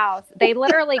the house. They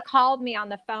literally called me on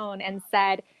the phone and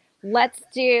said, let's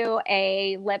do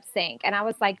a lip sync. And I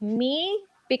was like, me?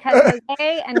 Because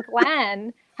Jose and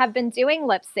Glenn have been doing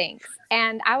lip syncs.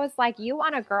 And I was like, you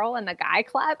want a girl in the guy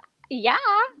club? Yeah.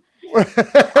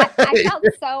 I felt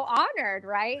so honored,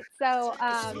 right? So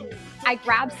I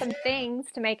grabbed some things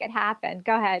to make it happen.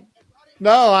 Go ahead.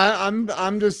 No,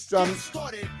 I'm just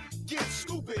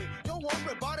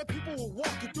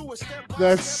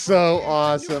that's so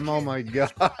awesome. Oh my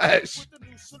gosh.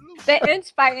 The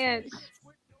inch by inch.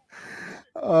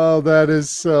 Oh, that is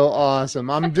so awesome.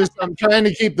 I'm trying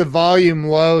to keep the volume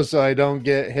low so I don't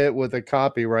get hit with a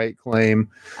copyright claim.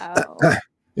 Oh.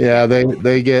 Yeah,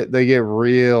 they get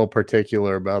real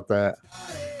particular about that.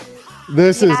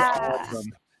 This is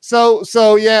awesome.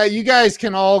 So yeah, you guys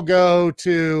can all go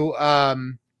to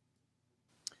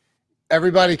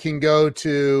everybody can go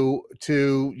to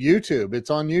YouTube. It's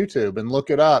on YouTube and look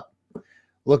it up.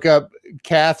 Look up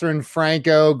Katharine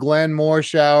Franco, Glenn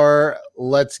Morshower.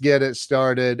 Let's get it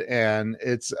started. And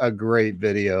it's a great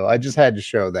video. I just had to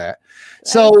show that.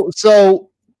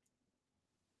 So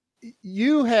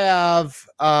you have,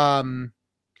 so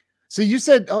you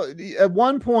said at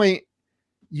one point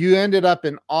you ended up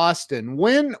in Austin.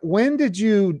 When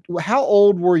how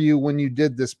old were you when you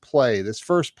did this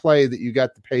first play that you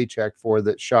got the paycheck for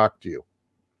that shocked you?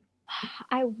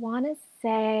 I want to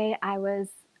say I was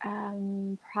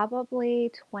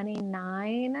probably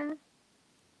 29,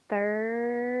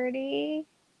 30.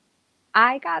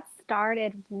 I got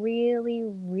started really,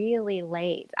 really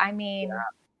late. I mean,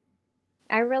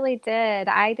 I really did.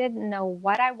 I didn't know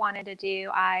what I wanted to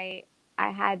do. I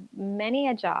had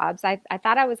many jobs. I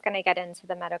thought I was going to get into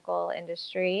the medical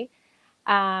industry.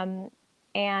 And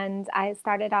I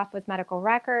started off with medical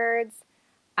records.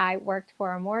 I worked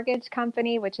for a mortgage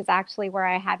company, which is actually where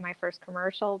I had my first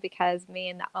commercial because me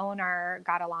and the owner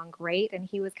got along great and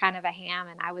he was kind of a ham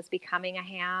and I was becoming a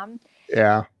ham.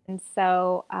 Yeah. And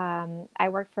so I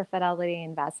worked for Fidelity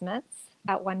Investments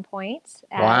at one point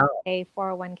as a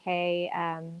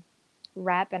 401k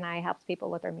rep, and I helped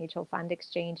people with their mutual fund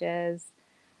exchanges.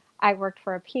 I worked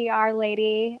for a PR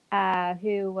lady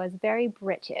who was very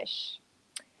British,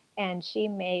 and she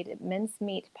made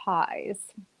mincemeat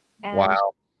pies. And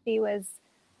she was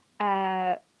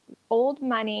old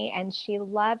money, and she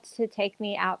loved to take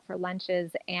me out for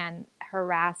lunches and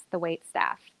harass the wait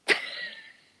staff.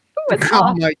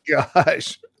 Oh my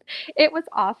gosh. It was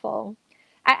awful.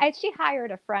 She hired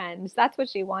a friend. That's what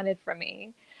she wanted from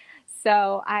me.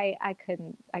 So I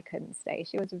couldn't stay.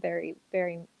 She was very,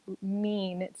 very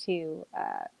mean to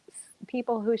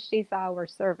people who she saw were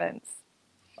servants.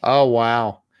 Oh,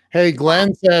 wow. Hey,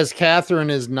 Glenn says Katharine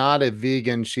is not a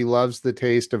vegan. She loves the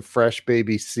taste of fresh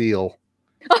baby seal.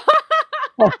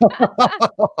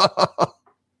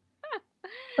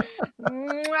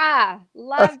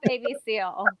 Love baby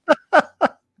seal.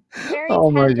 Very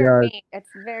tender meat. It's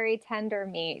very tender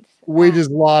meat. We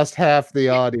just lost half the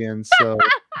audience. So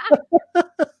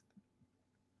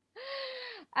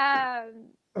yeah.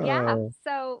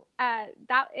 So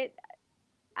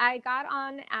I got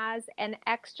on as an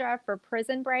extra for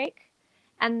Prison Break.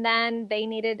 And then they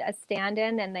needed a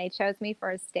stand-in, and they chose me for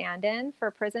a stand-in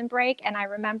for Prison Break. And I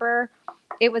remember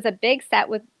it was a big set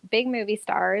with big movie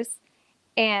stars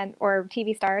and or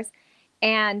TV stars,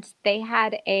 and they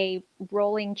had a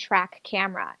rolling track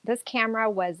camera. This camera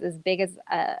was as big as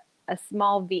a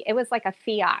small V. It was like a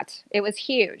Fiat. It was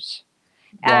huge.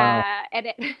 Wow. And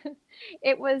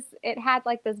it it had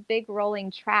like this big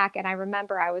rolling track, and I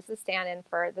remember I was the stand-in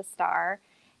for the star,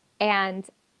 and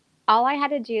all I had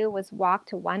to do was walk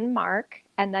to one mark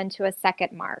and then to a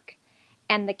second mark.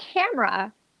 And the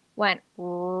camera went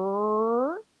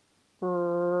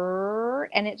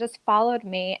and it just followed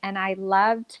me. And I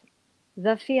loved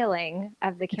the feeling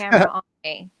of the camera on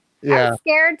me. I Yeah. was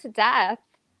scared to death.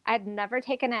 I'd never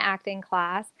taken an acting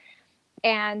class.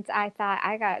 And I thought,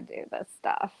 I got to do this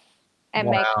stuff. It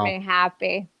makes Wow. me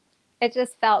happy. It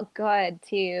just felt good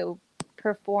to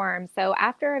perform. So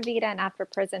after Evita and after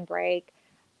Prison Break,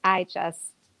 I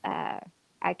just I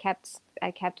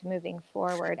kept moving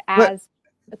forward But as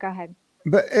go ahead.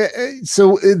 but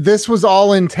so this was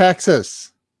all in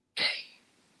Texas.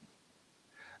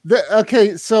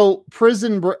 Okay, so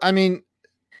I mean,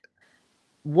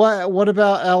 what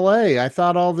about LA? I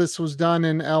thought all this was done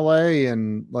in LA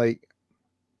and like,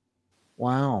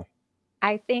 wow.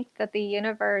 I think that the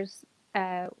universe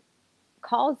uh,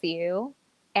 calls you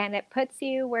and it puts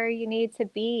you where you need to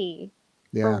be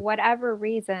for Yeah. whatever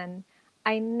reason.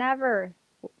 I never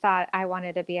thought I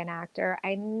wanted to be an actor.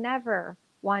 I never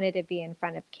wanted to be in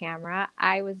front of camera.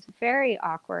 I was very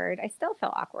awkward. I still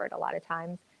feel awkward a lot of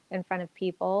times in front of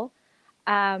people.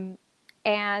 Um,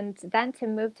 and then to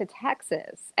move to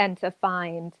Texas and to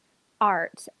find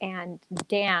art and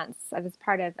dance. I was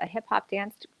part of a hip hop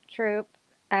dance troupe.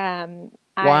 I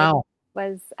Wow.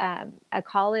 was a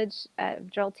college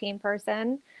drill team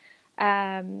person.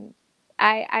 Um,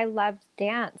 I loved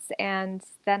dance, and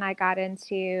then I got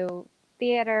into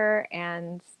theater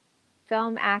and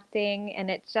film acting,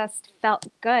 and it just felt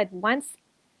good. Once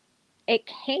it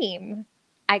came,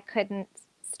 I couldn't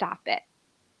stop it.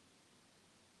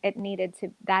 It needed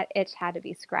to, that itch had to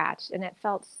be scratched, and it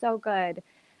felt so good.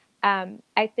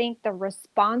 I think the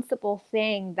responsible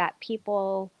thing that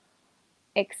people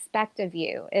expect of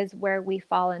you is where we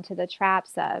fall into the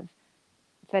traps of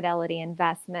Fidelity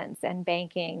investments and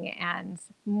banking and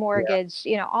Yeah. mortgage.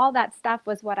 All that stuff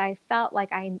was what I felt like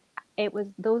it was,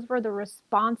 those were the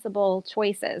responsible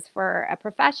choices for a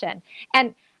profession.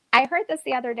 And I heard this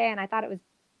the other day and I thought it was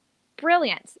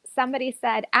brilliant. Somebody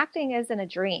said acting isn't a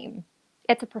dream,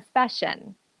 it's a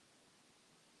profession.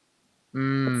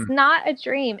 It's Mm, not a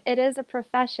dream, it is a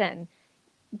profession.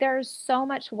 There's so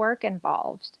much work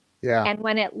involved. yeah. And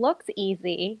when it looks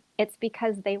easy, it's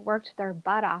because they worked their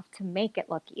butt off to make it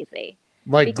look easy.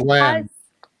 Like Because, Glenn.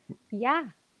 yeah,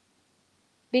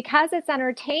 because it's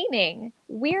entertaining,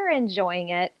 we're enjoying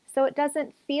it, so it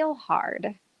doesn't feel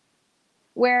hard.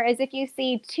 Whereas if you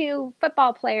see two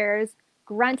football players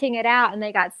grunting it out and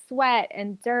they got sweat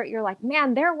and dirt, you're like,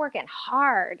 man, they're working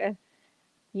hard.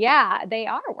 Yeah, they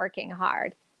are working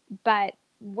hard, but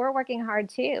we're working hard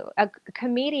too. A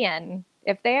comedian,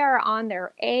 if they are on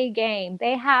their A game,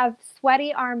 they have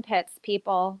sweaty armpits,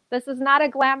 people. This is not a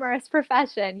glamorous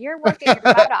profession. You're working your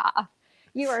butt off.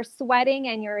 You are sweating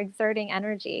and you're exerting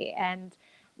energy, and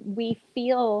we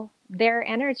feel their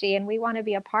energy and we want to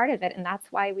be a part of it. And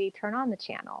that's why we turn on the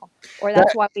channel, or that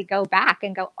that's why we go back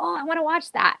and go, oh, I want to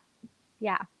watch that.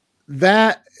 Yeah.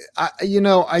 that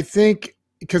I think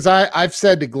because I've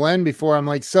said to Glenn before, I'm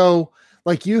like, so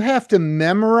like you have to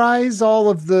memorize all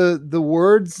of the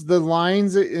words, the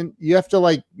lines, and you have to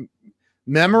like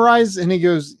memorize. And he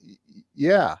goes,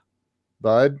 yeah,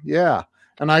 bud, yeah.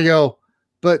 And I go,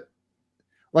 but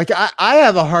like I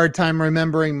have a hard time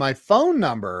remembering my phone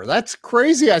number. That's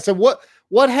crazy. I said,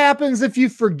 what happens if you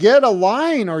forget a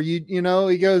line or he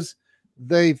goes,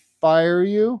 they fire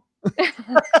you?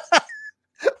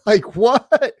 Like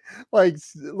what? Like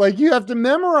you have to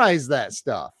memorize that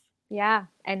stuff. Yeah.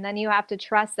 And then you have to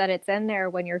trust that it's in there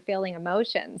when you're feeling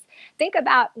emotions. Think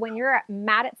about when you're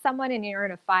mad at someone and you're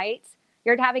in a fight,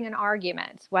 you're having an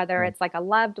argument, whether it's like a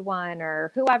loved one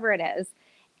or whoever it is,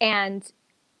 and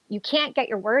you can't get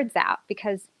your words out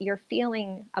because you're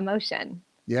feeling emotion,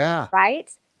 Yeah. right?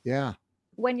 Yeah.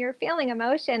 When you're feeling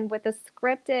emotion with a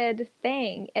scripted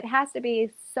thing, it has to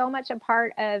be so much a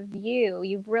part of you.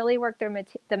 You've really worked through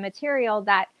the material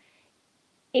that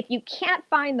if you can't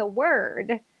find the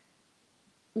word,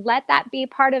 let that be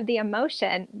part of the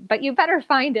emotion, but you better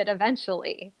find it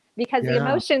eventually because the Yeah.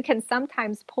 emotion can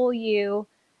sometimes pull you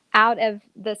out of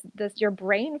this your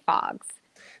brain fogs.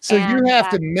 So you And have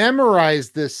to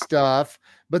memorize this stuff,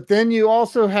 but then you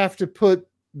also have to put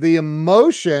the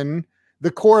emotion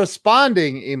the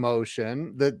corresponding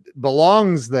emotion that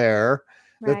belongs there,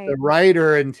 that the Right.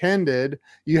 writer intended.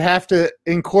 You have to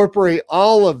incorporate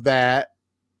all of that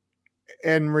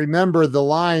and remember the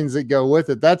lines that go with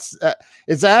it. That's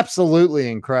it's absolutely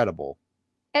incredible.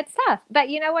 It's tough, but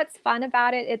you know what's fun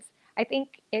about it? I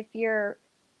think if you're,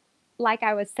 like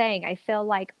I was saying, I feel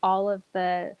like all of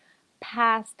the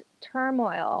past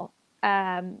turmoil,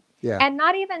 um, Yeah. and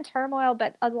not even turmoil,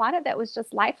 but a lot of it was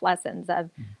just life lessons of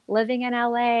living in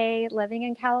LA, living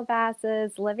in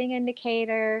Calabasas, living in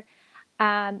Decatur,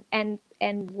 and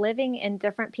living in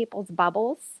different people's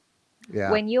bubbles.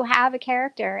 Yeah. When you have a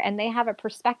character and they have a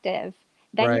perspective,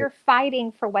 then Right. you're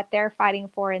fighting for what they're fighting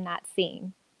for in that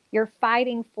scene. You're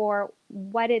fighting for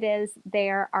what it is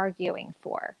they're arguing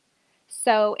for.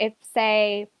 So if,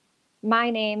 say, my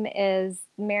name is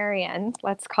Marion,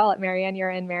 let's call it Marion, you're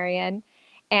in Marion,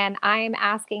 and I'm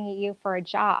asking you for a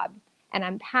job and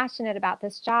I'm passionate about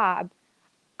this job,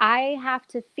 I have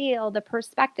to feel the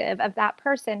perspective of that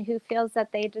person who feels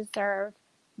that they deserve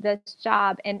this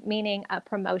job, and meaning a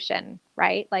promotion,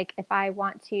 right? Like if I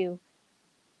want to,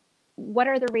 what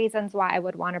are the reasons why I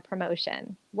would want a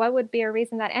promotion? What would be a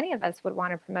reason that any of us would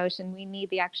want a promotion? We need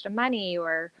the extra money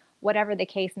or whatever the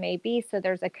case may be. So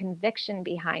there's a conviction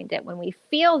behind it. When we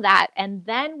feel that, and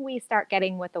then we start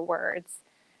getting with the words,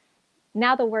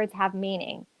 now the words have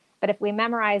meaning. But if we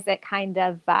memorize it kind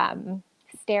of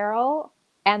sterile,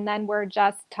 and then we're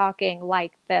just talking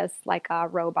like this, like a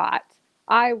robot,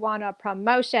 I want a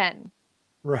promotion.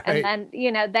 And Right.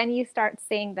 then, then you start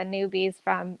seeing the newbies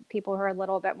from people who are a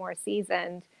little bit more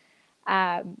seasoned.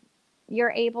 Um, you're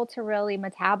able to really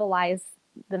metabolize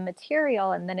the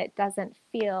material, and then it doesn't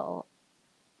feel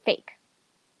fake.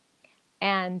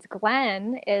 And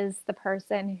Glenn is the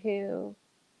person who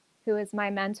is my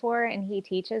mentor, and he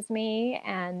teaches me,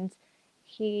 and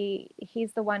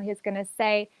he's the one who's going to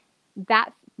say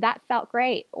that felt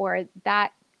great, or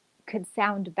that could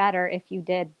sound better if you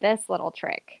did this little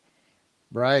trick.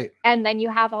 Right. And then you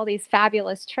have all these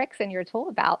fabulous tricks in your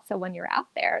tool belt, so when you're out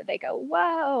there they go,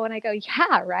 whoa, and I go,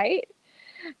 yeah, right.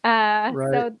 Right.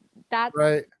 So that's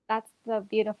Right. that's the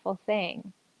beautiful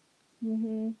thing.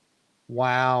 Hmm.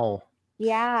 Wow.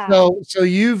 Yeah. So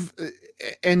you've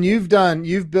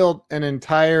built an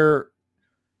entire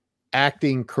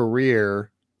acting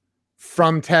career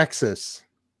from Texas.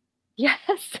 Yes.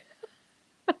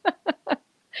 Did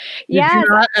you Yes.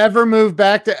 not ever move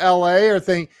back to LA or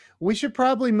think we should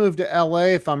probably move to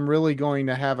LA if I'm really going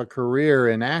to have a career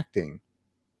in acting?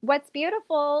 What's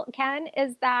beautiful, Ken,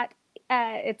 is that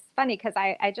it's funny because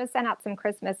I just sent out some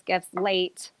Christmas gifts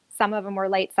late. Some of them were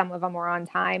late, some of them were on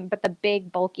time, but the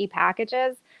big bulky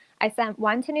packages, I sent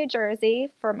one to New Jersey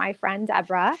for my friend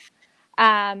Deborah,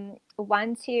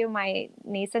 one to my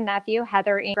niece and nephew,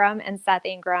 Heather Ingram and Seth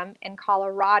Ingram in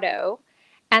Colorado,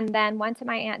 and then one to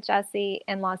my Aunt Jessie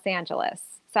in Los Angeles.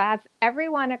 So I have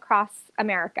everyone across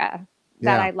America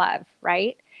that Yeah. I love,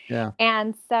 right? Yeah.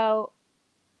 And so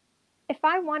if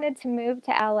I wanted to move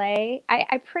to LA,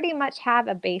 I pretty much have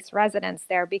a base residence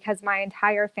there because my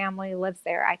entire family lives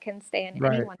there. I can stay in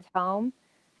Right. anyone's home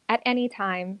at any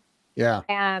time. Yeah.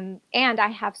 And I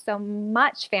have so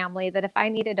much family that if I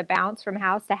needed to bounce from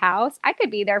house to house, I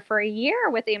could be there for a year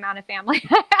with the amount of family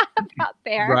I have out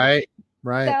there. Right.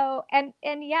 Right. So, and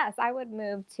yes, I would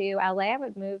move to LA. I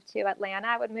would move to Atlanta.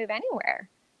 I would move anywhere.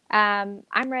 I'm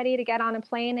ready to get on a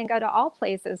plane and go to all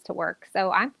places to work.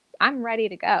 So I'm ready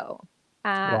to go.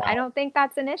 I Wow. don't think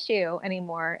that's an issue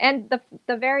anymore. And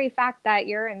the very fact that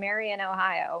you're in Marion,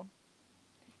 Ohio,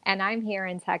 and I'm here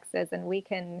in Texas, and we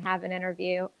can have an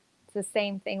interview. It's the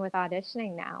same thing with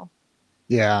auditioning now.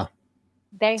 Yeah.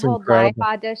 They It's hold live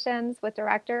incredible. auditions with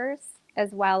directors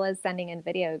as well as sending in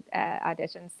video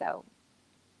auditions. So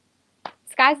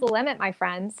sky's the limit, my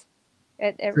friends.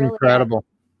 It It's really is. incredible.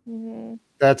 Hmm.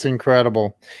 That's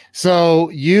incredible. So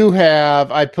you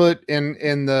have I put in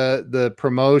the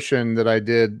promotion that I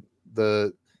did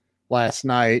the last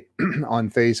night on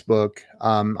Facebook.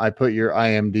 I put your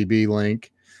IMDb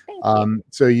link. Thank you.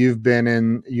 So you've been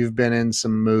in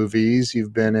some movies.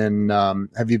 You've been in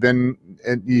have you been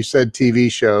you said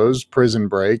TV shows, Prison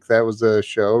Break, that was the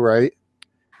show, right?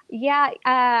 Yeah,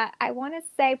 I want to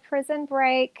say Prison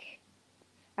Break.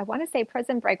 I want to say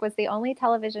Prison Break was the only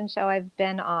television show I've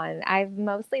been on. I've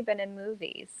mostly been in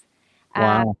movies.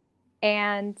 Uh, Wow.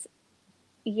 and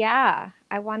yeah,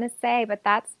 I want to say, but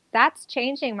that's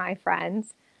changing, my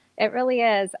friends. It really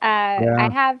is. I Yeah.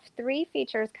 have three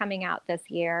features coming out this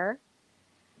year,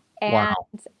 and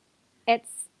Wow.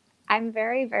 it's I'm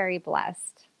very, very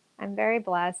blessed. I'm very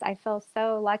blessed. I feel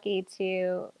so lucky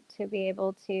to be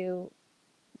able to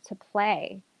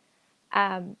play.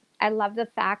 I love the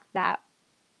fact that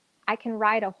I can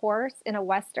ride a horse in a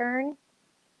Western,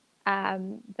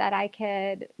 that I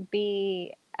could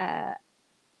be a,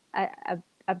 a,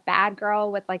 a bad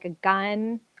girl with like a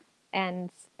gun and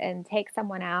take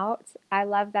someone out. I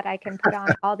love that I can put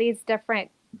on all these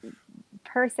different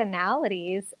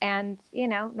personalities, and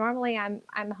normally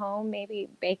I'm home, maybe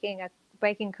baking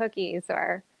cookies,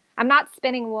 or I'm not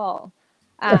spinning wool.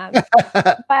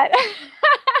 But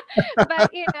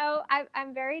but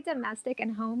I'm very domestic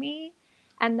and homey,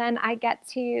 and then I get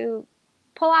to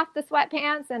pull off the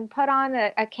sweatpants and put on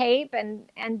a cape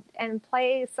and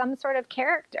play some sort of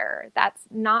character that's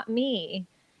not me.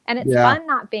 And it's Yeah. fun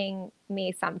not being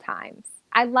me sometimes.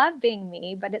 I love being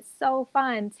me, but it's so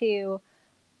fun to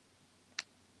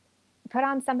put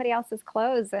on somebody else's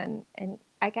clothes, and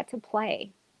I get to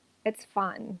play. It's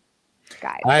fun,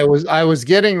 guys. I was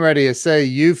getting ready to say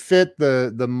you fit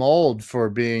the mold for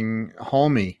being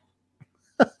homey.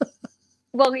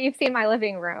 Well, you've seen my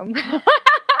living room.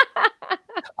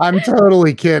 I'm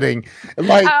totally kidding.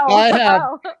 Like Oh, I have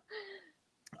oh.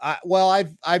 well,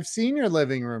 I've seen your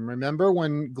living room. Remember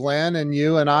when Glenn and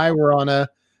you and I were on a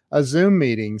Zoom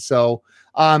meeting? So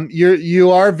you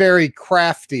are very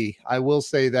crafty. I will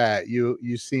say that. You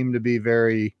seem to be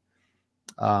very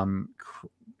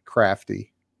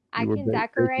crafty. I You were can baking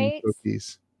decorate.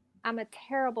 cookies. I'm a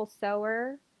terrible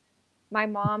sewer. My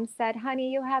mom said,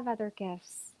 "Honey, you have other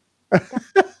gifts. Don't,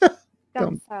 don't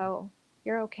Don't- sew.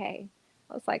 You're okay."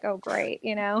 I was like, "Oh, great."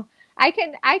 I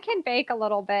can bake a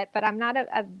little bit, but I'm not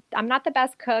the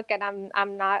best cook, and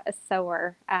I'm not a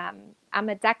sewer. I'm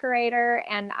a decorator,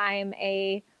 and I'm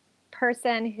a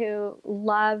person who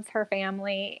loves her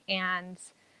family, and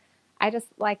I just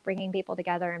like bringing people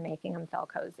together and making them feel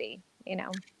cozy.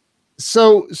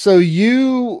 So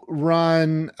you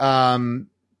run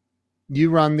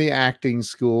the acting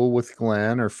school with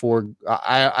Glenn, or for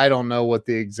I don't know what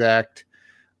the exact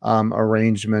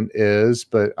arrangement is,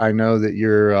 but I know that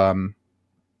you're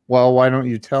well, why don't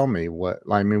you tell me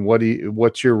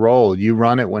what's your role? You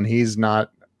run it when he's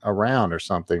not around or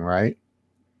something, right?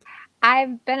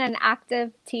 I've been an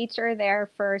active teacher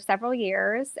there for several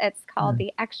years. It's called Mm.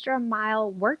 the Extra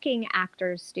Mile Working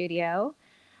Actors Studio,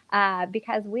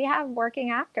 because we have working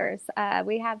actors.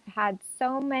 We have had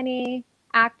so many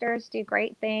actors do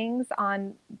great things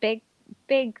on big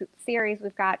series.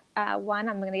 We've got one.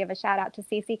 I'm going to give a shout out to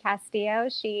Cece Castillo.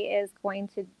 She is going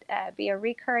to be a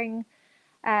recurring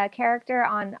character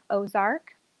on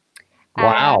Ozark.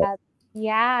 Wow.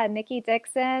 Yeah, Nikki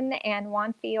Dixon and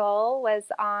Juan Fiol was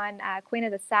on Queen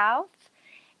of the South,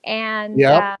 and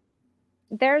Yep.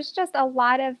 there's just a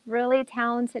lot of really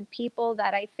talented people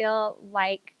that I feel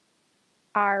like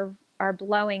are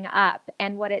blowing up.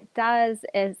 And what it does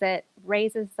is it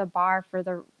raises the bar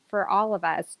for all of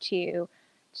us to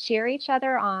cheer each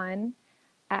other on,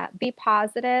 be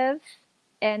positive,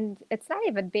 and it's not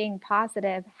even being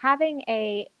positive, having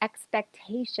a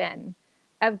expectation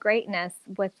of greatness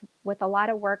with a lot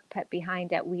of work put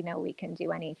behind it. We know we can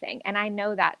do anything, and I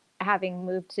know that, having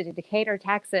moved to Decatur,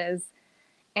 Texas,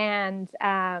 and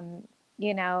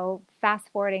fast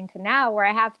forwarding to now, where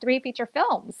I have 3 feature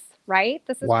films. Right,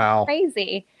 this is Wow.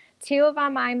 crazy. 2 of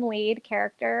them I'm lead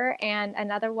character, and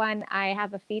another one I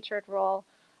have a featured role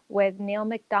with Neil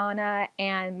McDonough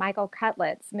and Michael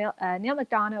Cutlitz. Neil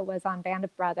McDonough was on Band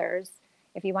of Brothers.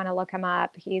 If you want to look him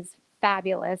up, he's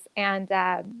fabulous. And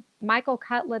Michael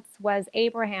Cutlitz was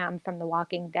Abraham from The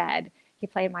Walking Dead. He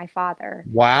played my father.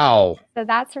 Wow. So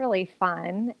that's really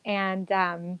fun. And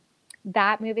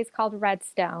that movie's called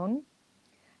Redstone.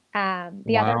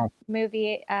 The other Wow.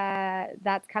 movie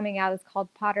that's coming out is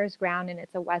called Potter's Ground, and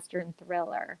it's a Western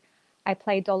thriller. I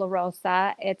play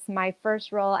Dolorosa. It's my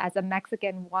first role as a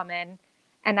Mexican woman,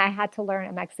 and I had to learn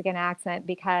a Mexican accent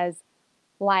because,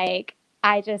 like,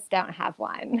 I just don't have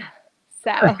one.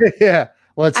 So Yeah.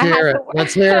 Let's I had hear it. to.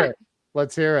 Let's hear it.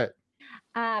 Let's hear it.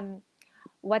 um,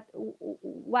 what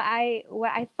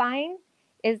I find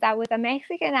is that with a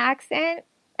Mexican accent,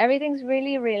 everything's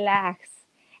really relaxed,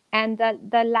 and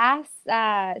the last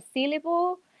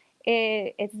syllable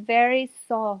it's very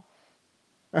soft.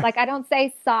 Like, I don't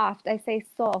say soft, I say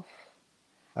soft.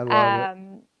 I love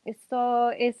it.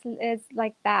 So it's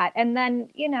like that. And then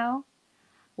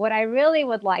what I really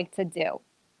would like to do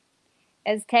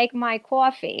is take my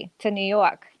coffee to New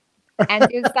York and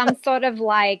do some sort of,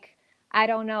 like, I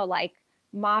don't know, like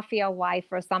mafia wife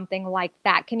or something like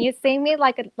that. Can you see me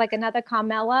like another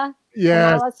Carmela,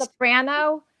 Yes. Carmela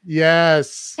Soprano?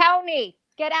 Yes. Tony,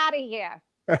 get out of here.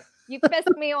 You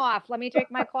pissed me off. Let me drink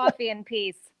my coffee in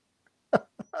peace.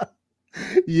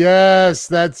 Yes,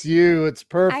 that's you. It's I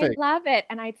perfect. love it.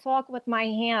 And I talk with my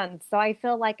hands. So I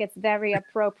feel like it's very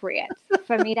appropriate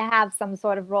for me to have some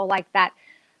sort of role like that.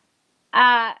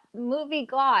 Movie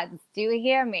gods, do you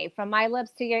hear me? From my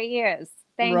lips to your ears.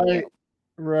 Thank Right. you.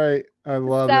 Right. I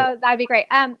love it. So that'd be great.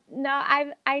 No,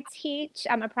 I teach.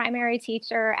 I'm a primary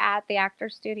teacher at the Actor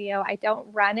Studio. I don't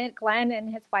run it. Glenn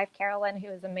and his wife Carolyn, who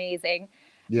is amazing,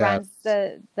 runs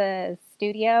Yes. the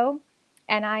studio,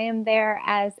 and I am there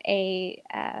as a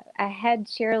head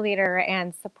cheerleader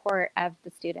and support of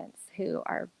the students who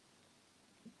are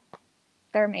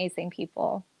they're amazing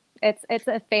people. It's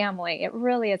a family. It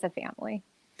really is a family.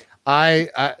 I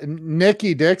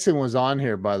Nikki Dixon was on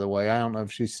here, by the way. I don't know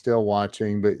if she's still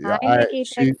watching, but Hi, Nikki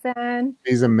she Dixon.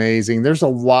 she's amazing. There's a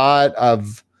lot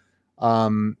of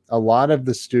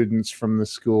the students from the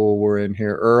school were in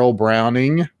here. Earl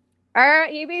Browning,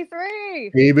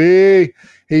 EB3. maybe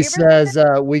he You remember says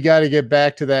we got to get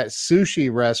back to that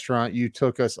sushi restaurant you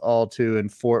took us all to in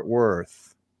Fort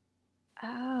Worth.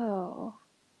 Oh,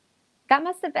 that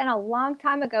must have been a long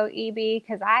time ago, EB,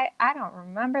 because I don't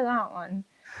remember that one.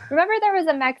 Remember there was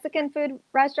a Mexican food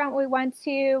restaurant we went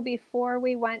to before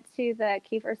we went to the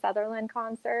Kiefer Sutherland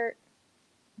concert?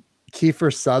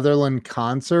 Kiefer Sutherland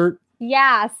concert.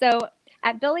 Yeah, so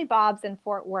at Billy Bob's in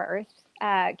Fort Worth,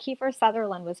 Kiefer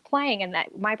Sutherland was playing, and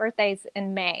that my birthday's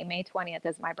in May. May 20th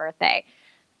is my birthday.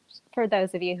 For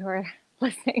those of you who are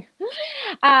listening,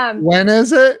 um, When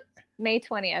is it? May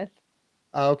 20th,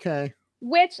 Okay.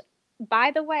 which,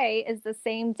 by the way, is the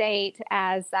same date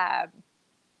as.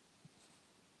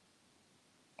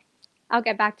 I'll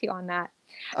get back to you on that.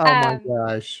 Oh my Um,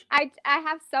 gosh. I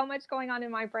have so much going on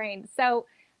in my brain. So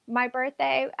my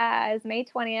birthday is May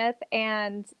 20th,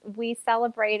 and we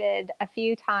celebrated a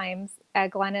few times,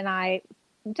 Glenn and I,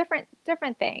 different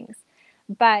things.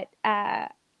 But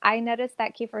I noticed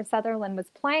that Kiefer Sutherland was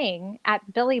playing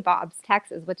at Billy Bob's,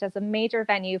 Texas, which is a major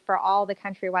venue for all the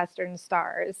country western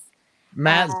stars.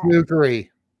 Matt Uh, Zuckery.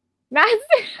 Matt,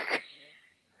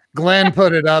 Glenn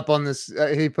put it up on this.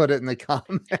 He put it in the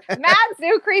comment. Matt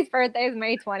Zuckery's birthday is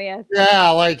May 20th. Yeah,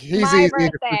 like he's My easy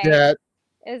to birthday forget.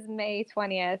 is May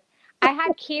 20th. I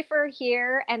had Kiefer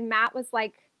here, and Matt was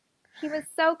like, he was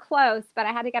so close, but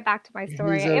I had to get back to my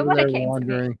story. He's It over would have there came to me.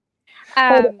 wandering.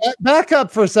 Oh, back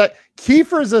up for a sec.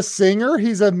 Kiefer's a singer.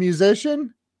 He's a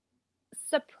musician.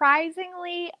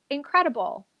 Surprisingly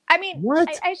incredible. I mean, What?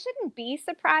 I shouldn't be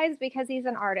surprised because he's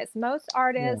an artist. Most Yeah,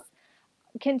 artists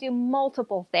can do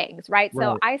multiple things, right?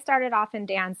 So right. I started off in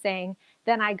dancing,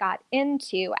 then I got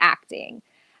into acting.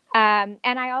 And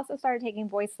I also started taking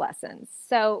voice lessons.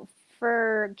 So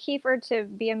for Kiefer to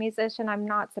be a musician, I'm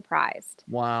not surprised.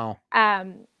 Wow.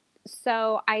 Um,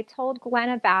 so I told Glenn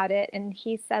about it, and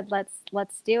he said,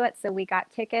 "Let's do it." So we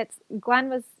got tickets. Glenn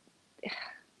was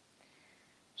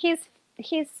he's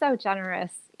he's so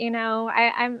generous.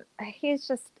 I'm he's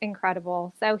just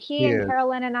incredible. So he He and is.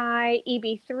 Carolyn and I,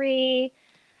 EB3,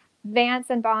 Vance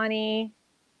and Bonnie,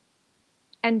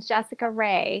 and Jessica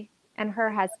Ray and her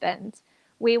husband.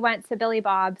 We went to Billy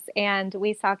Bob's and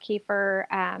we saw Kiefer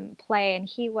play, and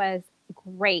he was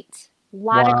great. A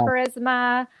lot of Wow.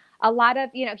 charisma, a lot of,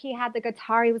 he had the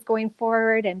guitar, he was going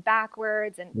forward and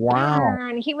backwards, Wow.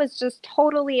 and he was just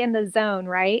totally in the zone,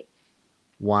 right?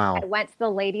 I Wow. went to the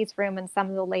ladies' room, and some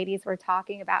of the ladies were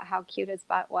talking about how cute his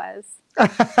butt was.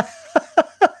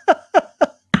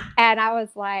 And I was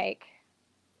like,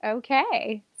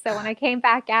 okay. So when I came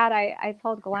back out, I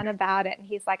told Glenn about it, and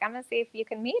he's like, I'm going to see if you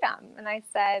can meet him. And I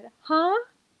said, huh?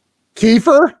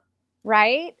 Kiefer?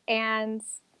 Right. And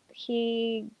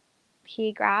he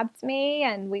grabbed me,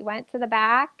 and we went to the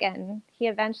back, and he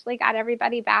eventually got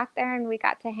everybody back there, and we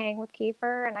got to hang with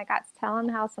Kiefer, and I got to tell him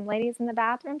how some ladies in the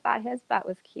bathroom thought his butt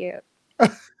was cute.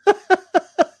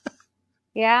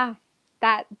 Yeah,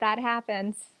 that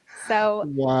happens. So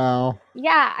Wow.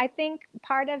 yeah, I think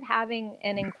part of having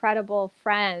an incredible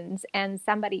friend and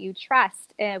somebody you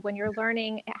trust when you're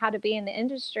learning how to be in the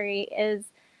industry is,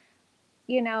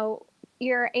 you know,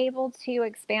 you're able to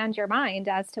expand your mind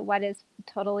as to what is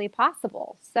totally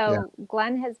possible. Yeah. So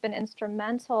Glenn has been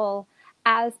instrumental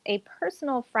as a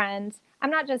personal friend.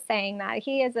 I'm not just saying that.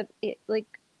 He is like,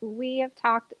 we have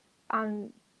talked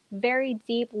on very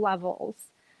deep levels.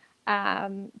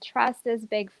 Trust is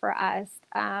big for us.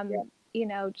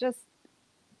 Yeah. Just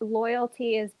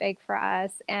loyalty is big for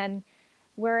us, and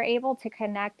we're able to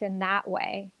connect in that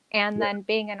way. And Yeah. then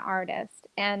being an artist,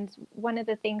 and one of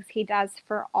the things he does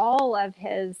for all of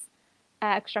his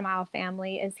extra mile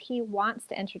family is he wants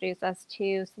to introduce us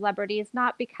to celebrities,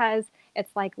 not because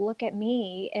it's like, look at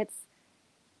me. It's,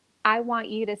 I want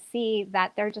you to see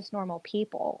that they're just normal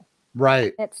people.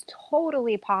 Right. It's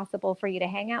totally possible for you to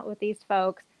hang out with these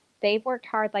folks. They've worked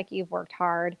hard like you've worked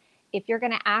hard. If you're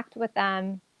going to act with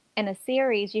them in a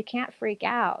series, you can't freak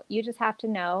out. You just have to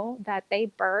know that they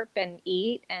burp and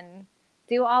eat and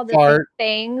do all the same Fart.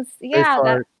 things. They Yeah, that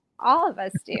fart. all of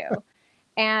us do.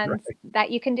 And Right.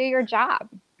 that you can do your job,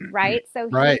 right? So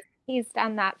Right. he's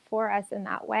done that for us in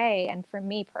that way and for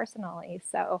me personally.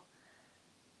 So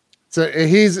So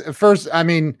he's first. I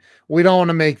mean, we don't want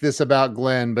to make this about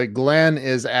Glenn, but Glenn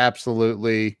is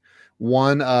absolutely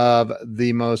one of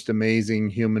the most amazing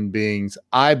human beings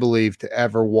I believe to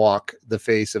ever walk the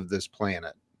face of this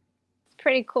planet.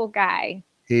 pretty cool guy.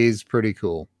 He's pretty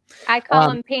cool. I call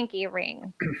him Pinky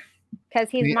Ring because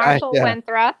he's Marshall Yeah,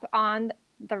 Winthrop on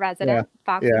The yeah, Resident,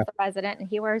 Fox yeah, is The Resident, and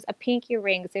he wears a pinky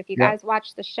ring. So if you yep, guys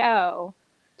watch the show,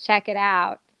 check it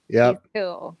out. He's yep,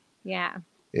 cool. Yeah.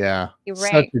 yeah. You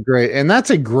Such ring. a great, and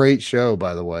that's a great show,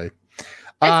 by the way. It's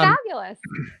Um, fabulous.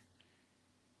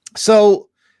 so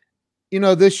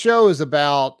this show is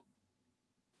about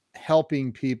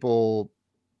helping people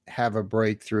have a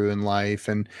breakthrough in life,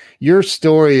 and your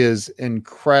story is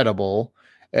incredible,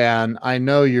 and I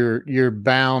know you're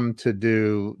bound to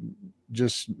do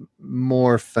just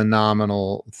more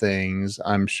phenomenal things,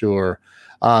 I'm sure.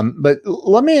 But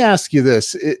let me ask you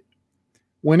this.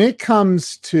 When it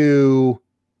comes to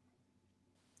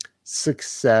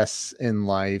success in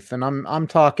life, and I'm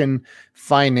talking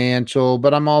financial,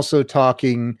 but I'm also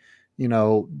talking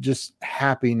just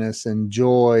happiness and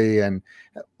joy, and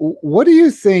what do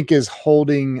you think is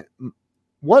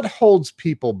what holds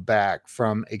people back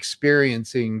from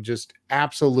experiencing just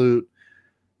absolute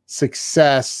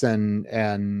success and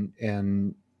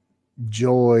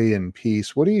joy and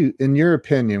peace? What do you, in your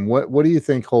opinion, what do you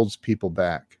think holds people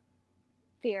back?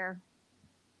 Fear.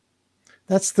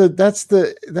 That's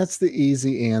the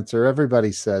easy answer.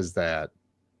 Everybody says that.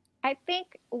 I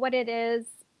think what it is,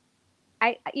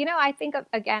 I think of,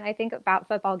 again, I think about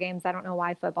football games. I don't know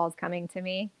why football's coming to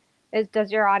me.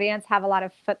 Does your audience have a lot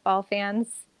of football fans?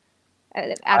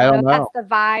 I I don't know don't if that's know. the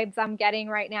vibes I'm getting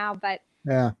right now, but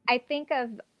Yeah. I think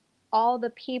of all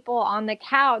the people on the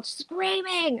couch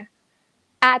screaming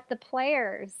at the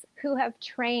players who have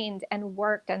trained and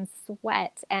worked and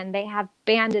sweat, and they have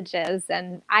bandages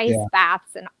and ice Yeah.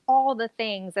 baths and all the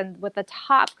things, and with the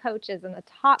top coaches and the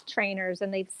top trainers,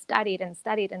 and they've studied and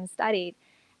studied and studied,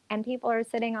 and people are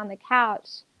sitting on the couch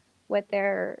with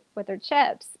their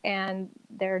chips and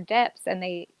their dips, and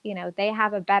they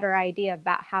have a better idea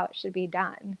about how it should be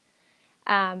done,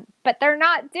 but they're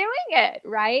not doing it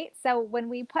right. So when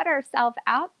we put ourselves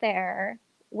out there,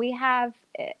 we have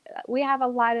we have a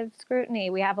lot of scrutiny,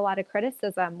 we have a lot of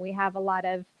criticism, we have a lot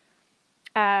of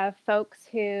folks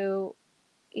who,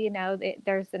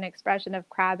 there's an expression of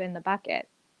crab in the bucket,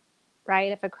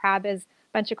 right? If a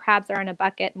bunch of crabs are in a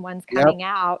bucket and one's Yep. coming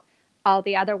out, all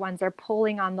the other ones are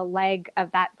pulling on the leg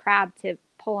of that crab to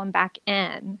pull them back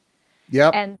in.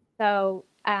 Yep. And so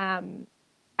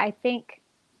I think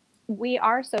we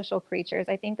are social creatures.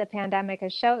 I think the pandemic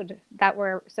has showed that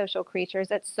we're social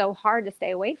creatures. It's so hard to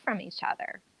stay away from each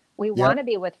other. We Yep. want to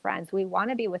be with friends. We want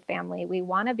to be with family. We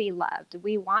want to be loved.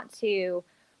 We want to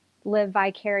live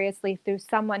vicariously through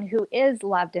someone who is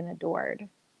loved and adored,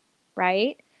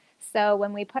 right? So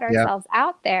when we put Yep. ourselves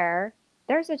out there,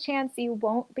 there's a chance you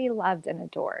won't be loved and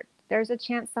adored. There's a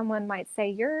chance someone might say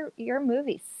your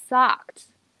movie sucked,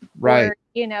 Right.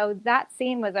 or that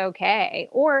scene was okay,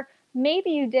 or maybe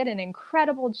you did an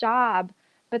incredible job,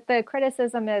 but the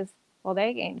criticism is, well,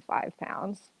 they gained 5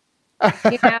 pounds,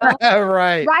 you know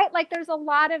Right. right? Like there's a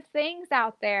lot of things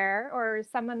out there, or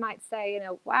someone might say,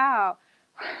 wow.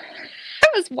 I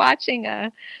was watching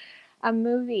a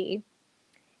movie,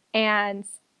 and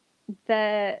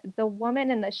the woman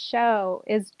in the show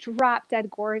is drop dead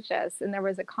gorgeous, and there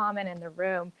was a comment in the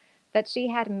room that she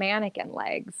had mannequin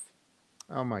legs.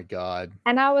 Oh my God.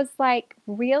 And I was like,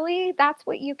 really? That's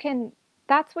what you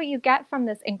get from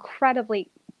this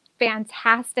incredibly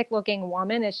fantastic looking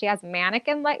woman, is she has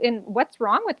mannequin legs. And what's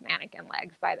wrong with mannequin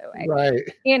legs, by the way? Right.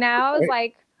 I was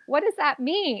like, what does that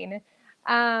mean?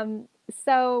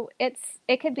 So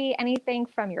it could be anything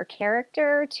from your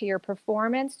character to your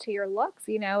performance to your looks.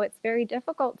 It's very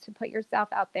difficult to put yourself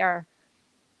out there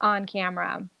on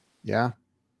camera, Yeah. To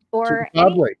the or any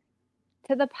public.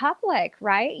 to the public,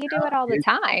 right? You do it all the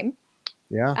time.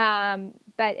 Yeah.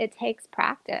 But it takes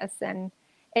practice, and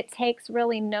it takes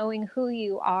really knowing who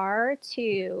you are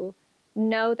to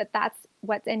know that that's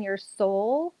what's in your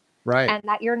soul, Right. and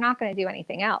that you're not going to do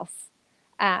anything else.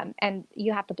 And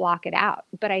you have to block it out.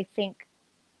 But I think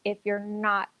if you're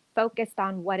not focused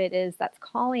on what it is that's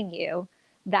calling you,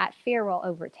 that fear will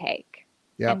overtake.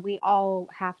 Yep. And we all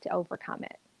have to overcome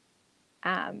it.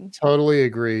 Totally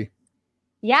agree.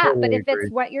 Yeah, Totally but if agree.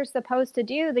 it's what you're supposed to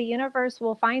do, the universe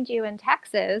will find you in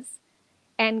Texas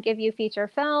and give you feature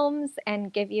films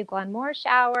and give you Glenmore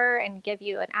Shower and give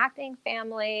you an acting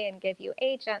family and give you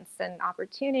agents and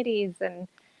opportunities and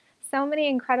so many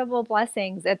incredible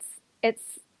blessings. It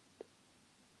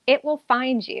will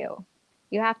find you.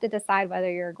 You have to decide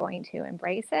whether you're going to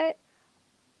embrace it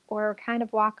or kind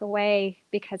of walk away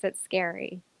because it's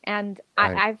scary. And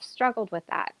Right. I've struggled with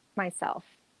that myself.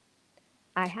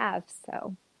 I have.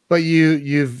 So But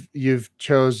you've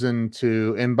chosen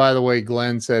to, and by the way,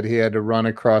 Glenn said he had to run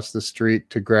across the street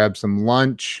to grab some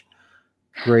lunch.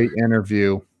 Great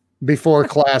interview before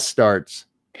class starts.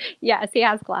 yes, he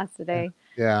has class today.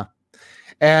 Yeah.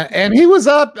 And he was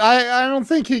up. I don't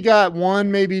think he got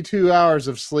 1, maybe 2 hours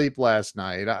of sleep last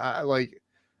night.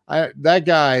 That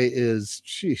guy is,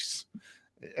 jeez.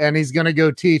 And he's gonna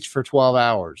go teach for 12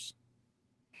 hours.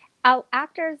 Oh,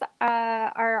 actors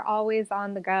are always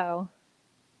on the go.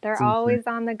 They're It's insane. always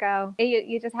on the go.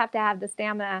 You just have to have the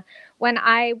stamina. When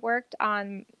I worked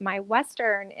on my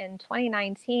Western in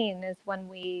 2019 is when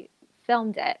we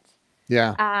filmed it.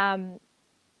 Yeah. Um,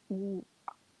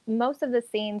 most of the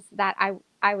scenes that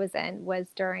I was in was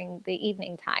during the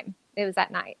evening time. It was at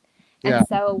night. And Yeah.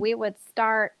 so we would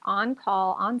start on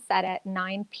call on set at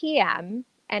 9 p.m.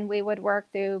 and we would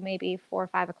work through maybe 4 or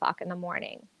 5 o'clock in the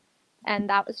morning. And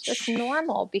that was just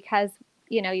normal because,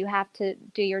 you have to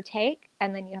do your take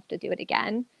and then you have to do it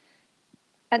again.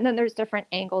 And then there's different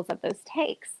angles of those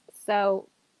takes. So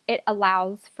it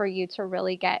allows for you to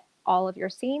really get all of your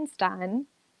scenes done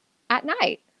at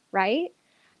night, right?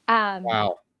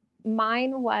 Wow.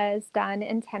 Mine was done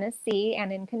in Tennessee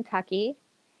and in Kentucky.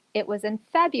 It was in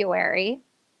February,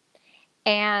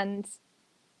 and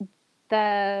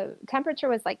the temperature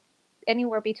was like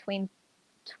anywhere between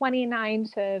 29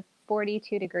 to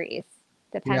 42 degrees,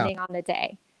 Yeah. depending on the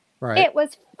day. Right. It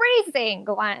was freezing,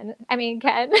 Ken. It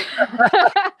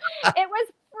was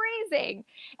freezing.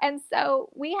 And so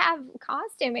we have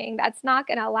costuming that's not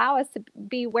going to allow us to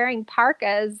be wearing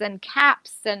parkas and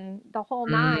caps and the whole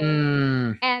nine.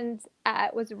 Mm. And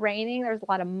it was raining. There was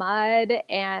a lot of mud.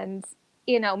 And,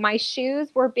 my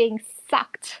shoes were being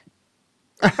sucked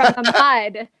from the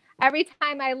mud every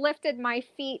time I lifted my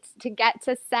feet to get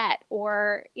to set,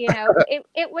 or,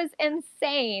 it was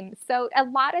insane. So a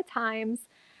lot of times,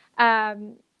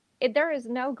 there is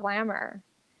no glamour.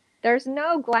 There's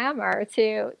no glamour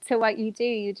to what you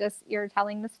do. You're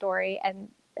telling the story, and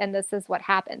this is what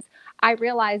happens. I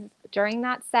realized during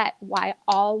that set why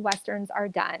all Westerns are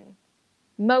done.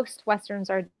 Most Westerns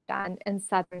are done in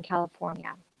Southern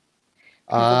California.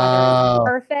 Because the weather is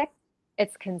perfect,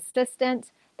 it's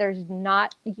consistent, there's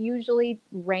not usually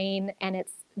rain, and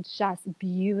it's just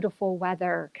beautiful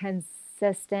weather,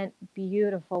 consistent,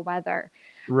 beautiful weather.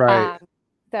 Right.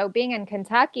 So being in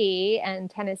Kentucky and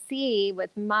Tennessee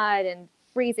with mud and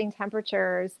freezing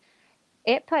temperatures,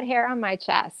 it put hair on my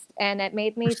chest, and it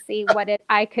made me see what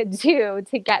I could do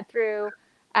to get through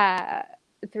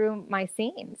my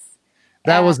scenes.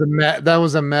 That was a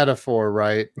metaphor,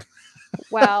 right?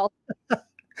 Well,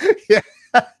 Yeah.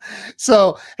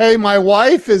 So, hey, my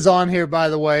wife is on here, by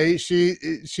the way.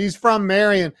 She's from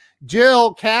Marion.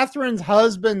 Jill, Catherine's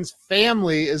husband's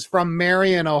family is from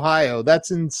Marion, Ohio.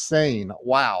 That's insane.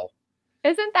 Wow.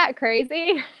 isn't that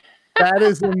crazy? That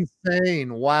is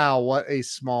insane. Wow, what a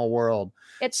small world.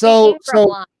 It's So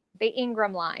the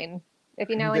Ingram line. If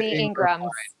you know the any Ingram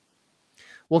Ingrams.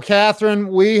 Well, Catherine,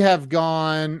 we have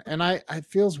gone, and I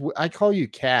call you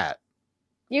Kat.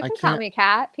 You can call me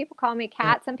Kat. People call me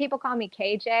Kat. Some people call me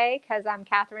KJ because I'm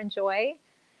Catherine Joy.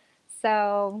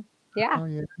 So yeah. Oh,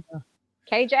 yeah.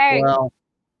 KJ. Well,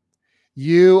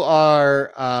 you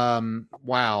are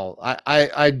wow.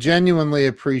 I genuinely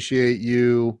appreciate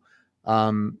you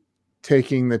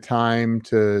taking the time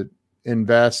to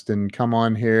invest and come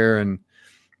on here and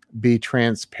be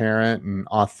transparent and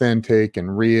authentic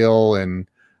and real, and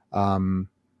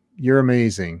you're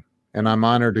amazing, and I'm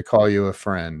honored to call you a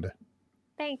friend.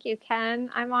 Thank you, Ken.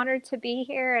 I'm honored to be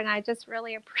here, and I just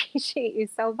really appreciate you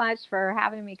so much for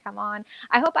having me come on.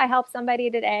 I hope I helped somebody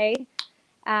today.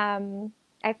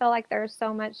 I feel like there's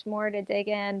so much more to dig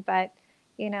in, but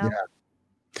Where's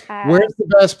the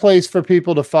best place for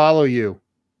people to follow you?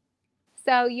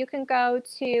 So you can go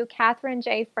to Katharine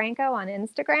J. Franco on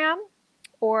Instagram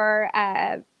or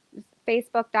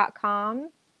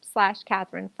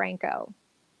facebook.com/Katharine Franco.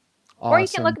 Awesome. Or you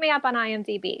can look me up on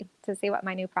IMDb to see what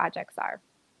my new projects are.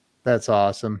 That's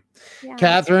awesome. Yeah.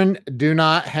 Katharine, do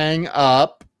not hang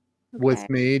up. with Okay.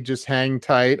 me. Just hang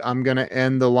tight. I'm going to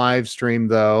end the live stream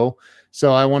though.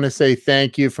 So I want to say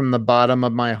thank you from the bottom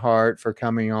of my heart for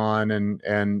coming on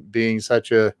and being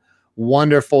such a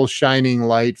wonderful shining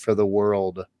light for the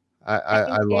world. I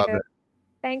Thank you. love it.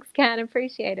 Thanks, Ken.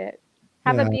 Appreciate it.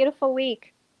 Have a Yeah. beautiful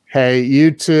week. Hey,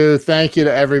 you too. Thank you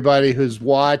to everybody who's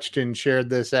watched and shared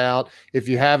this out. If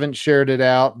you haven't shared it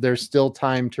out, there's still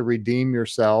time to redeem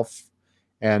yourself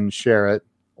and share it.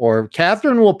 Or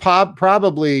Catherine will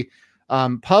probably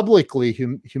publicly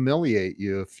humiliate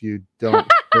you if you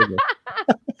don't.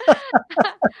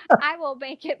 I will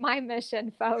make it my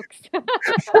mission, folks.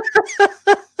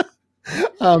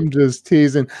 I'm just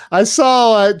teasing. I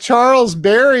saw Charles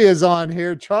Berry is on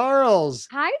here. Charles,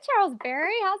 Hi, Charles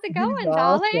Berry. How's it he's going,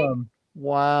 darling? awesome.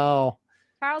 Wow.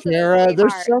 Charles is a Kara,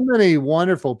 there's sweetheart. so many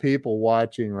wonderful people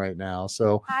watching right now.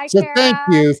 So Hi, thank Kara.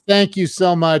 you. Thank you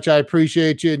so much. I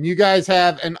appreciate you. And you guys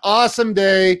have an awesome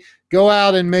day. Go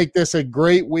out and make this a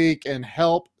great week and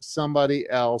help somebody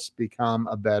else become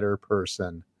a better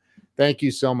person. Thank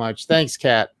you so much. Thanks,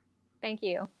 Kat. Thank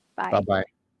you. Bye. Bye-bye.